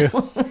 that's true.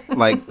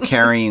 like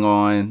carrying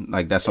on,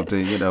 like that's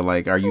something,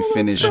 like, are you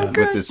finished with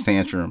this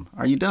tantrum?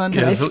 Are you done?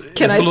 Can I It's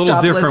a little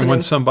stop different listening?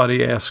 when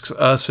somebody asks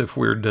us if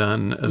we're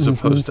done as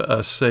opposed to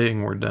us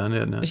saying we're done,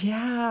 isn't it?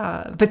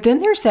 Yeah. But then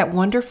there's that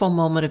wonderful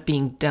moment of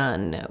being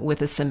done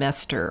with a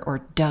semester or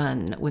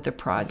done with a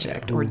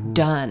project or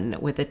done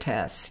with a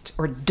test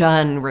or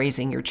done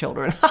raising your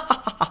children.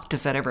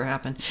 Does that ever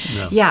happen?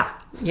 No. Yeah.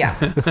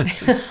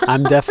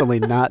 I'm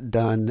definitely not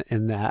done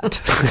in that.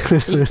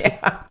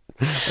 Yeah.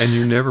 And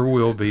you never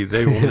will be.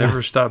 They will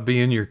never stop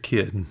being your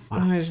kid.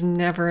 There's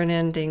never an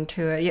ending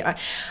to it. Yeah,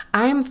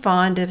 I'm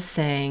fond of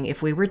saying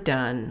if we were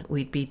done,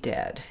 we'd be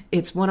dead.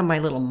 It's one of my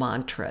little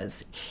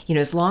mantras.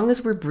 As long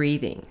as we're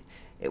breathing,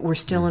 we're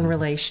still in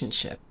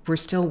relationship. We're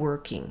still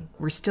working.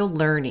 We're still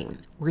learning.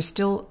 We're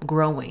still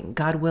growing.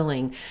 God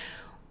willing,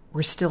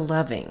 we're still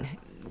loving.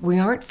 We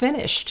aren't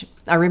finished.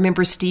 I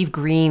remember Steve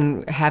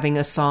Green having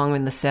a song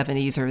in the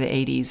 70s or the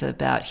 80s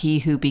about he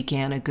who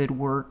began a good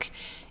work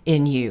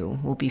in you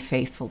will be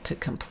faithful to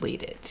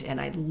complete it.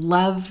 And I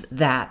love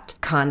that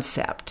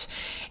concept.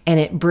 And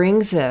it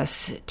brings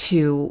us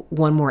to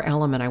one more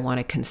element I want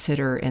to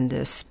consider in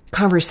this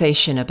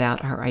conversation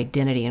about our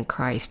identity in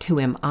Christ. Who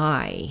am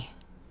I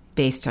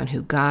based on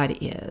who God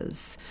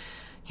is?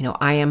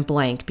 I am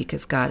blank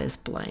because God is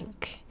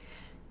blank.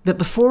 But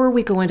before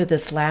we go into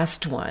this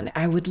last one,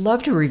 I would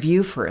love to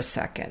review for a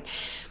second.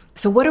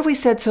 So what have we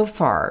said so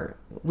far?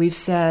 We've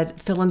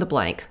said, fill in the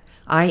blank.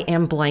 I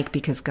am blank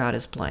because God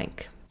is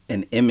blank.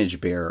 An image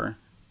bearer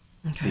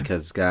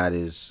because God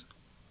is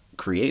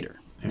creator.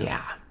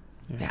 Yeah.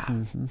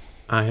 Mm-hmm.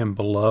 I am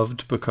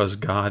beloved because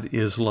God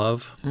is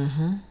love.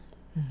 Mm-hmm.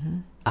 Mm-hmm.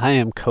 I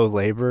am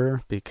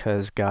co-laborer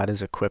because God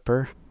is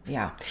equipper.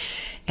 Yeah.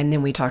 And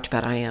then we talked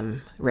about I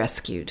am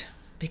rescued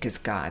because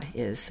God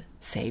is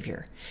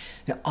Savior.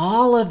 Now,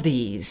 all of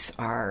these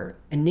are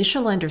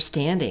initial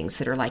understandings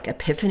that are like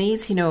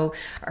epiphanies.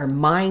 Our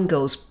mind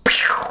goes,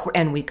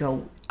 and we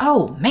go,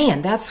 oh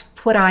man, that's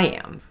what I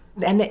am.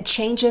 And that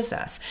changes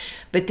us.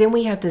 But then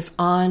we have this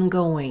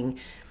ongoing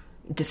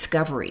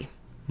discovery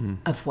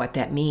of what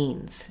that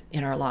means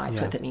in our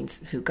lives, what that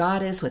means, who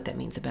God is, what that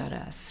means about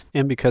us.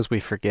 And because we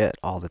forget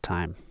all the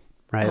time,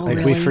 right? Oh, We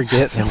really?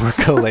 forget that we're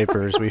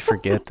co-laborers. We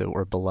forget that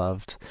we're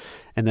beloved.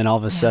 And then all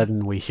of a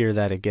sudden we hear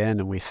that again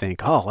and we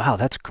think, oh, wow,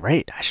 that's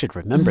great. I should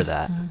remember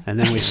that. And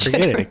then we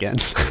forget it again.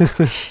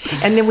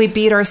 And then we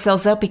beat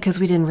ourselves up because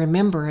we didn't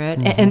remember it.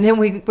 And then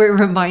we're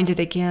reminded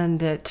again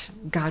that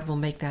God will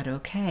make that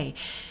okay.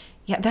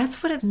 Yeah,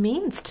 that's what it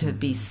means to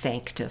be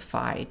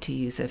sanctified, to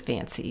use a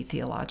fancy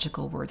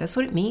theological word. That's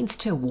what it means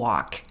to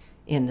walk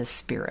in the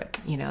Spirit.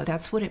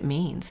 That's what it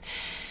means.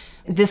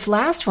 This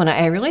last one,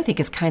 I really think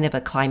is kind of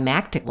a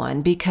climactic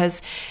one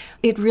because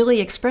it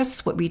really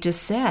expresses what we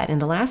just said.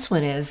 And the last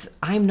one is,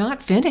 I'm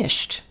not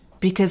finished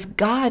because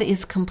God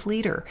is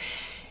completer.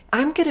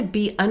 I'm going to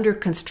be under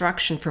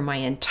construction for my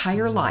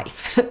entire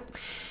life.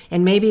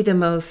 And maybe the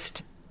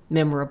most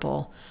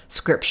memorable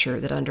scripture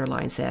that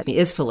underlines that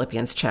is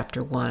Philippians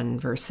chapter 1,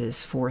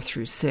 verses 4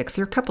 through 6.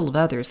 There are a couple of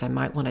others I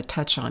might want to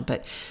touch on,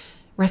 but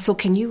Russell,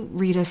 can you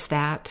read us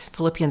that?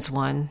 Philippians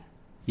 1,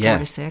 4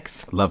 to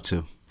 6? Love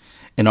to.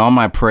 In all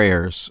my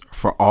prayers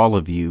for all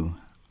of you,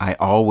 I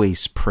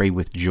always pray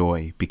with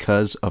joy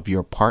because of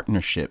your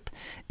partnership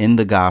in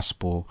the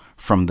gospel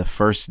from the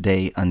first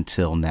day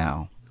until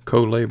now.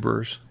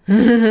 Co-laborers.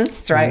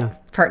 That's right.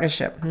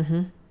 Partnership.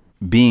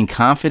 Being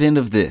confident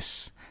of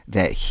this,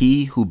 that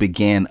he who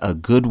began a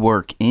good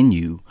work in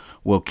you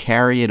will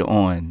carry it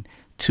on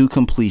to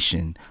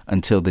completion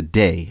until the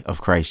day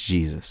of Christ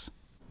Jesus.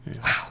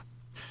 Wow.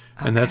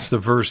 And that's the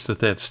verse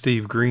that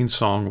Steve Green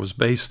song was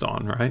based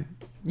on, right?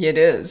 It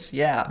is,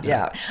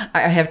 yeah.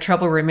 I have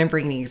trouble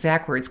remembering the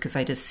exact words because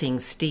I just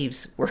sing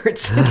Steve's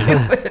words.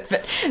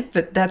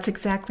 but that's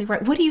exactly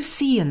right. What do you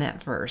see in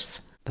that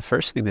verse? The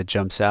first thing that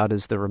jumps out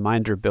is the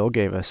reminder Bill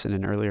gave us in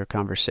an earlier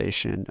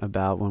conversation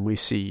about when we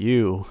see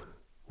you,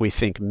 we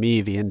think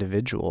me, the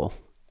individual.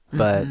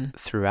 But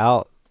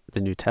throughout the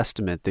New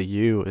Testament, the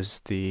you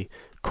is the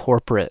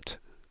corporate,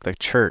 the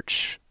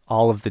church,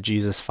 all of the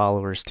Jesus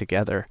followers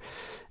together.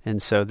 And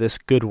so this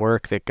good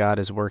work that God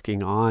is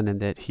working on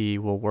and that he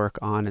will work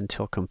on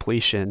until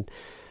completion,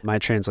 my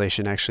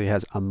translation actually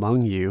has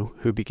among you,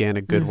 who began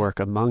a good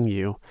work among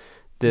you.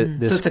 So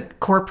it's a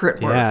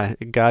corporate work. Yeah,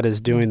 God is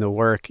doing the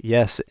work,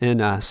 yes, in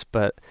us,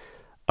 but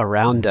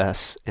around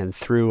us and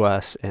through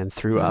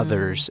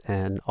others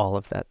and all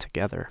of that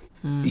together.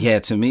 Yeah,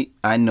 to me,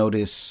 I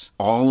notice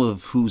all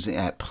of who's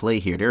at play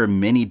here. There are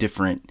many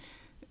different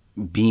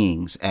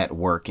beings at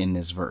work in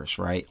this verse,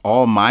 right?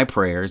 All my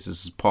prayers,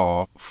 this is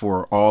Paul,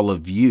 for all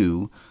of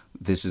you,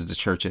 this is the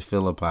church at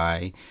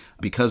Philippi,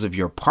 because of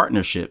your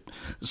partnership.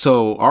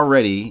 So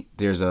already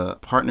there's a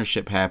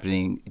partnership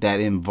happening that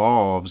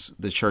involves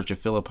the church of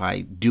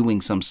Philippi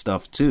doing some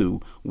stuff too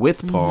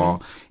with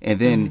Paul. And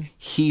then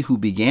he who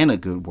began a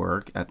good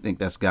work, I think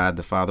that's God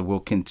the Father,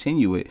 will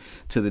continue it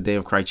to the day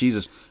of Christ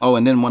Jesus. Oh,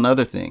 and then one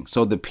other thing.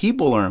 So the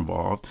people are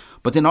involved,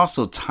 but then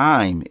also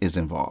time is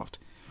involved.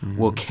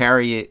 We'll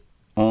carry it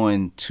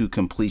on to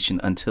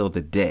completion until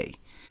the day.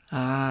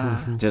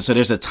 So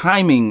there's a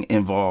timing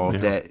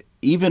involved that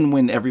even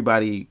when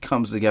everybody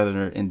comes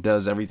together and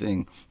does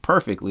everything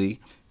perfectly,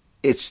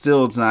 it's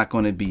still not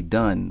going to be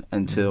done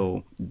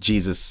until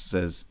Jesus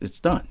says it's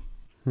done.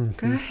 And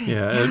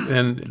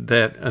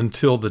that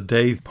until the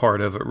day part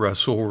of it,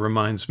 Russell,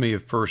 reminds me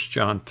of 1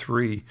 John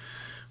 3,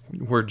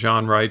 where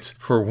John writes,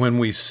 "For when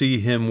we see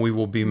him, we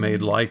will be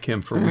made like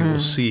him, for we will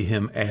see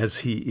him as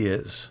he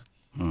is."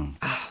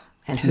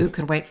 And who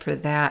can wait for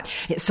that?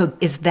 So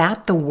is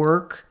that the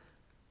work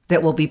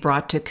that will be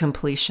brought to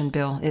completion,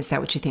 Bill? Is that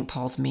what you think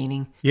Paul's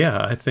meaning?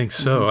 Yeah, I think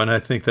so. And I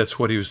think that's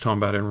what he was talking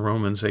about in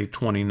Romans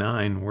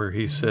 8:29, where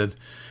he said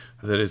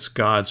that it's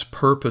God's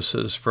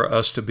purposes for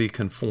us to be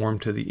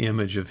conformed to the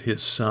image of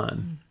his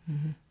Son.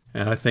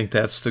 And I think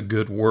that's the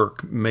good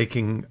work,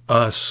 making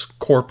us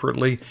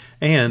corporately,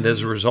 and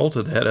as a result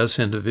of that, us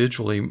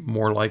individually,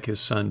 more like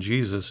his Son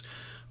Jesus,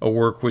 a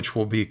work which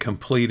will be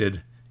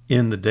completed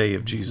in the day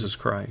of Jesus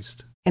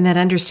Christ. And that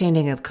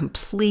understanding of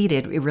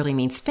completed, it really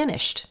means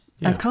finished,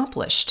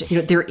 accomplished.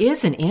 There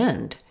is an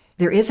end.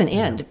 There is an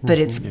end, but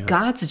it's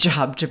God's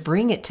job to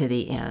bring it to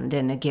the end.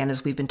 And again,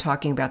 as we've been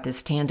talking about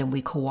this tandem,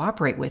 we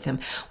cooperate with him.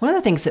 One of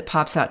the things that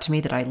pops out to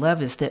me that I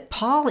love is that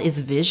Paul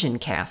is vision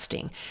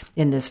casting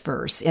in this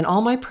verse. In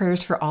all my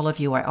prayers for all of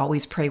you, I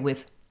always pray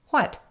with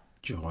what?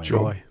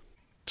 Joy.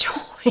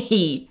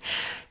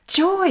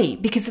 Joy,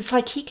 because it's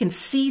like he can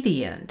see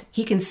the end.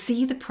 He can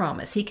see the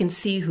promise. He can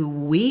see who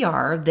we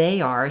are,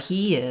 they are,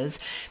 he is,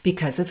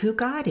 because of who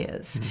God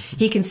is.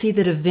 He can see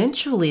that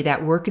eventually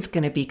that work is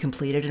going to be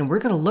completed and we're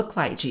going to look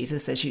like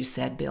Jesus, as you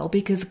said, Bill,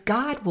 because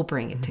God will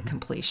bring it to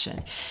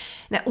completion.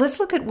 Now, let's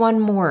look at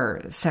one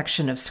more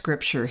section of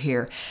scripture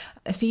here.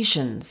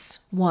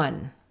 Ephesians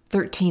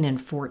 1:13 and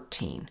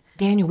 14.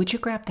 Daniel, would you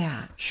grab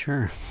that?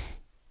 Sure.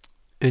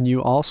 And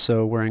you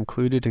also were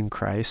included in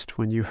Christ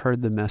when you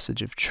heard the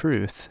message of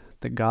truth,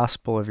 the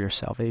gospel of your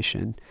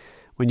salvation.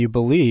 When you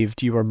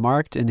believed, you were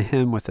marked in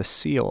him with a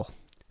seal,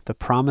 the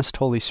promised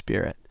Holy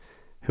Spirit,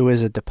 who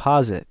is a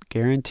deposit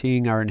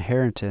guaranteeing our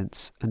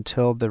inheritance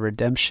until the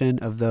redemption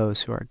of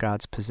those who are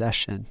God's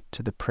possession,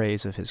 to the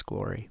praise of his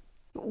glory.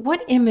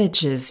 What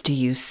images do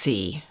you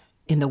see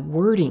in the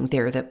wording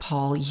there that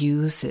Paul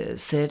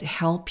uses that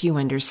help you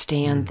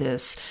understand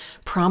this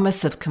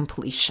promise of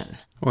completion?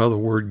 Well, the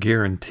word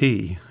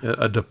guarantee,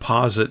 a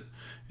deposit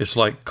is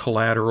like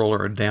collateral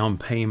or a down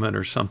payment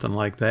or something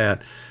like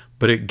that,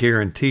 but it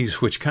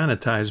guarantees, which kind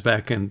of ties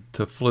back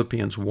into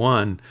Philippians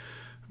 1,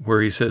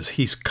 where he says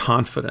he's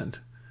confident.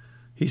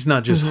 He's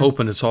not just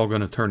hoping it's all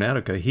going to turn out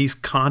okay. He's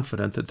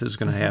confident that this is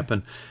going to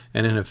happen.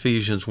 And in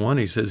Ephesians 1,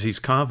 he says he's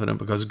confident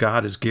because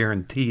God has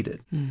guaranteed it.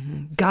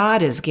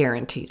 God has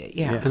guaranteed it,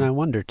 yeah. And I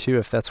wonder, too,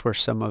 if that's where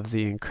some of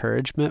the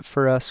encouragement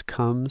for us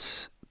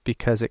comes,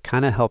 because it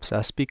kind of helps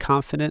us be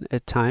confident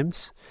at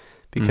times,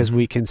 because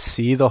we can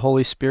see the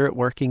Holy Spirit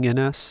working in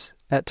us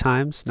at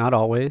times, not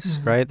always,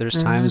 right? There's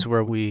times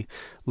where we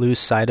lose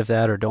sight of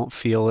that or don't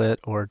feel it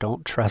or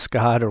don't trust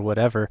God or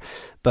whatever.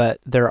 But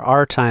there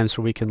are times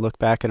where we can look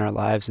back in our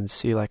lives and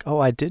see like, oh,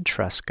 I did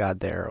trust God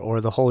there,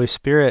 or the Holy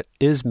Spirit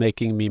is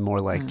making me more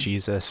like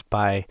Jesus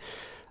by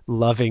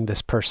loving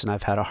this person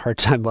I've had a hard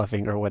time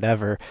loving or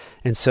whatever.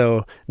 And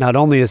so not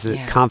only is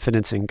it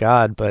confidence in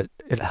God, but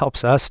it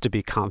helps us to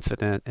be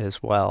confident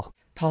as well.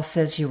 Paul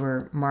says you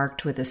were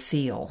marked with a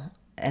seal,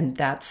 and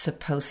that's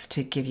supposed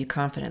to give you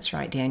confidence,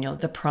 right, Daniel?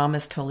 The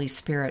promised Holy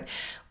Spirit.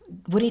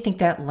 What do you think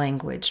that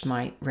language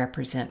might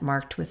represent,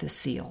 marked with a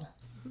seal?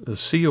 The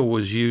seal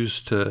was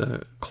used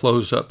to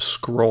close up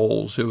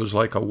scrolls. It was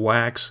like a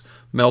wax,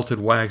 melted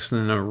wax,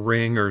 and then a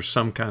ring or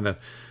some kind of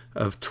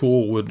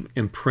tool would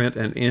imprint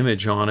an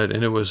image on it,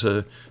 and it was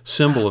a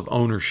symbol of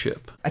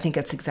ownership. I think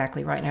that's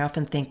exactly right. And I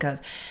often think of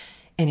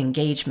an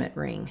engagement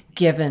ring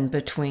given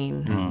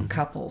between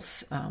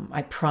couples.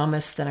 I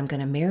promise that I'm going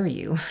to marry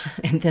you.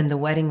 And then the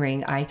wedding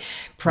ring, I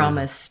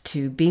promise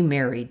to be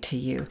married to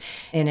you.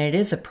 And it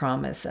is a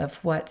promise of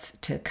what's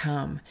to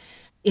come.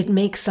 It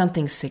makes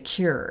something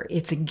secure.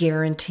 It's a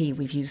guarantee.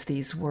 We've used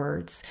these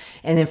words.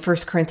 And in 1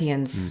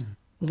 Corinthians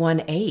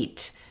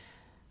 1:8,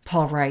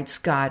 Paul writes,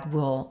 God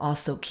will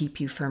also keep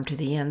you firm to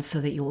the end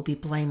so that you will be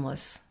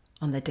blameless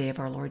on the day of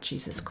our Lord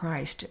Jesus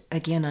Christ.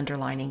 Again,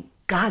 underlining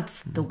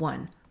God's the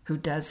one who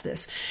does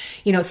this.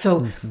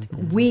 So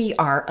we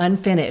are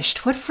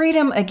unfinished. What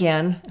freedom,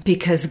 again,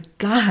 because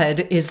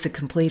God is the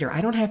completer.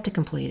 I don't have to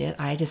complete it.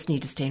 I just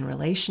need to stay in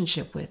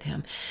relationship with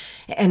him.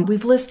 And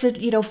we've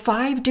listed,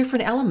 5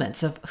 different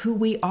elements of who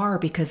we are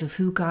because of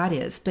who God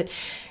is. But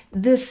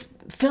this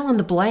fill in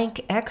the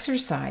blank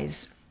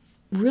exercise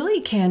really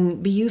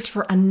can be used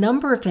for a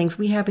number of things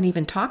we haven't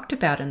even talked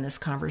about in this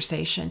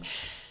conversation.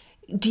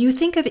 Do you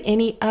think of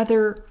any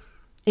other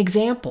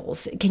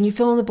examples? Can you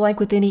fill in the blank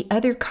with any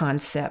other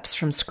concepts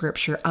from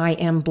Scripture? I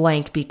am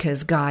blank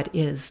because God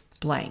is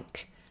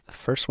blank. The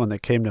first one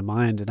that came to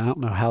mind, and I don't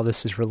know how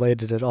this is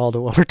related at all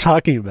to what we're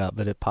talking about,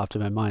 but it popped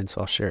in my mind,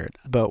 so I'll share it.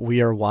 But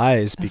we are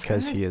wise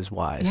because he is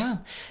wise. Yeah.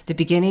 The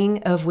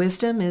beginning of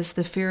wisdom is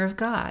the fear of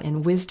God,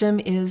 and wisdom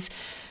is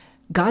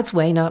God's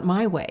way, not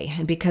my way.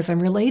 And because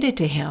I'm related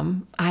to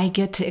him, I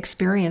get to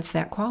experience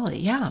that quality.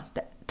 Yeah,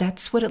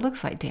 that's what it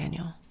looks like,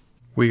 Daniel.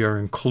 We are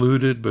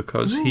included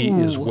because he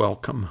is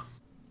welcome.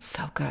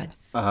 So good.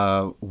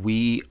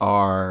 We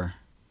are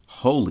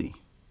holy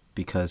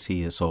because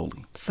he is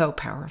holy. So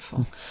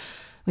powerful.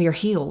 We are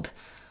healed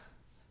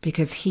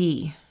because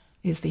he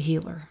is the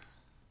healer.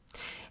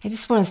 I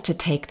just want us to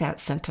take that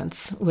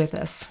sentence with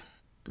us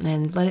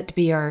and let it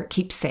be our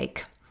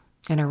keepsake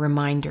and a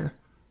reminder.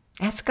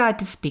 Ask God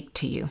to speak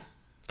to you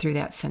through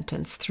that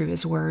sentence, through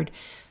his word.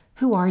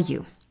 Who are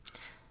you?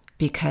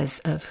 Because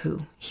of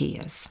who he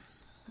is.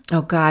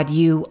 Oh God,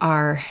 you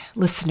are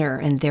listener,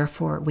 and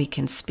therefore we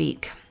can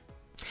speak.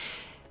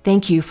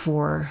 Thank you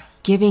for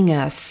giving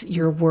us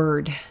your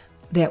word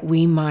that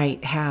we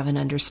might have an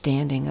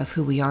understanding of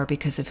who we are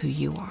because of who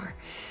you are.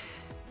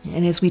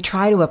 And as we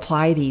try to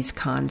apply these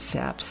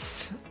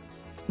concepts,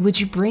 would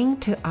you bring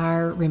to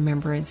our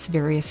remembrance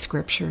various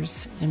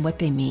scriptures and what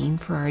they mean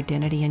for our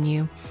identity in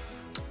you?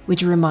 Would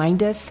you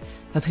remind us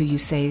of who you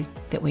say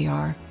that we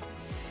are?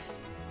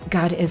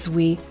 God, as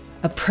we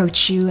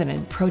approach you and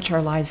approach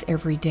our lives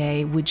every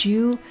day, would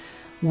you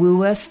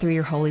woo us through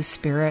your Holy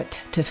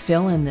Spirit to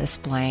fill in this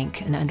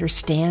blank and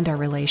understand our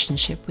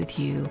relationship with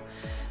you?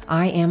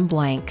 I am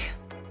blank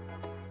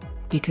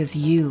because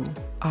you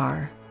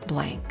are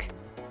blank.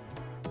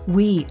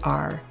 We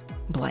are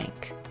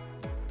blank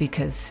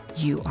because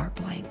you are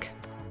blank.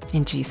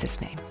 In Jesus'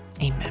 name,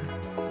 amen.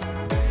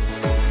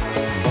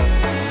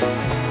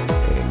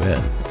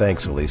 Amen.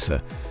 Thanks,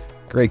 Elisa.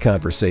 Great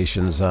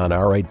conversations on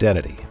our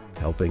identity,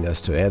 helping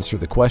us to answer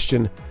the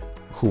question,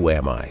 who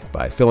am I?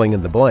 By filling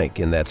in the blank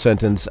in that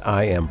sentence,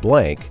 I am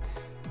blank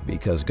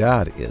because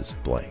God is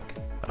blank.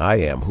 I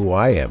am who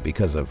I am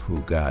because of who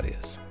God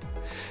is.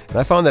 And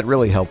I found that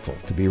really helpful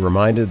to be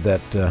reminded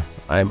that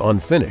I am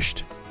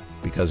unfinished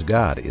because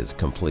God is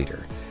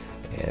completer.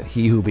 And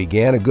he who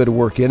began a good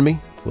work in me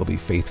will be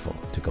faithful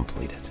to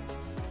complete it.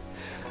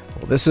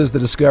 Well, this is the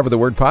Discover the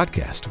Word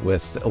podcast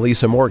with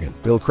Elisa Morgan,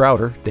 Bill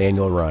Crowder,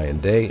 Daniel Ryan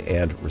Day,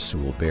 and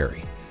Rasul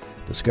Berry.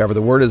 Discover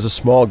the Word is a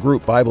small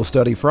group Bible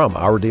study from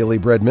Our Daily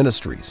Bread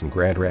Ministries in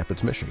Grand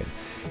Rapids, Michigan,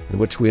 in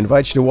which we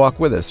invite you to walk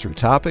with us through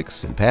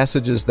topics and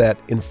passages that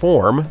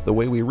inform the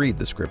way we read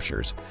the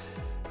Scriptures,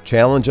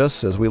 challenge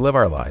us as we live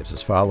our lives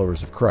as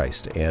followers of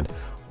Christ, and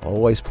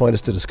always point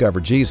us to discover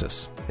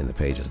Jesus in the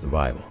pages of the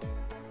Bible.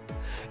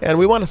 And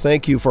we want to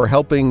thank you for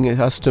helping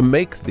us to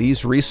make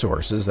these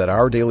resources that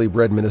Our Daily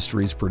Bread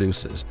Ministries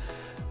produces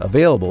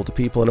available to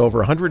people in over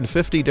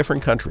 150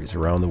 different countries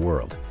around the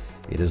world.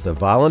 It is the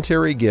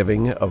voluntary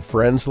giving of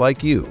friends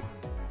like you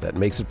that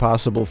makes it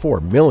possible for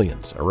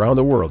millions around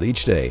the world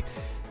each day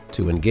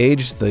to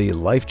engage the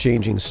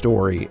life-changing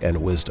story and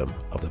wisdom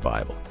of the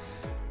Bible.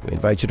 We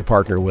invite you to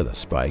partner with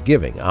us by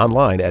giving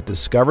online at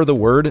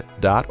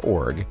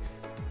discovertheword.org.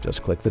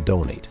 Just click the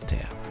Donate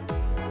tab.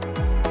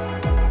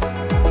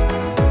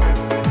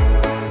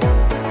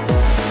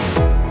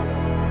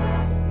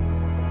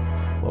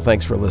 Well,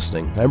 thanks for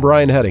listening. I'm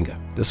Brian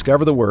Hettinga.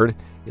 Discover the Word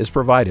is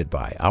provided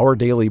by Our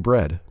Daily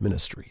Bread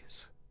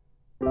Ministries.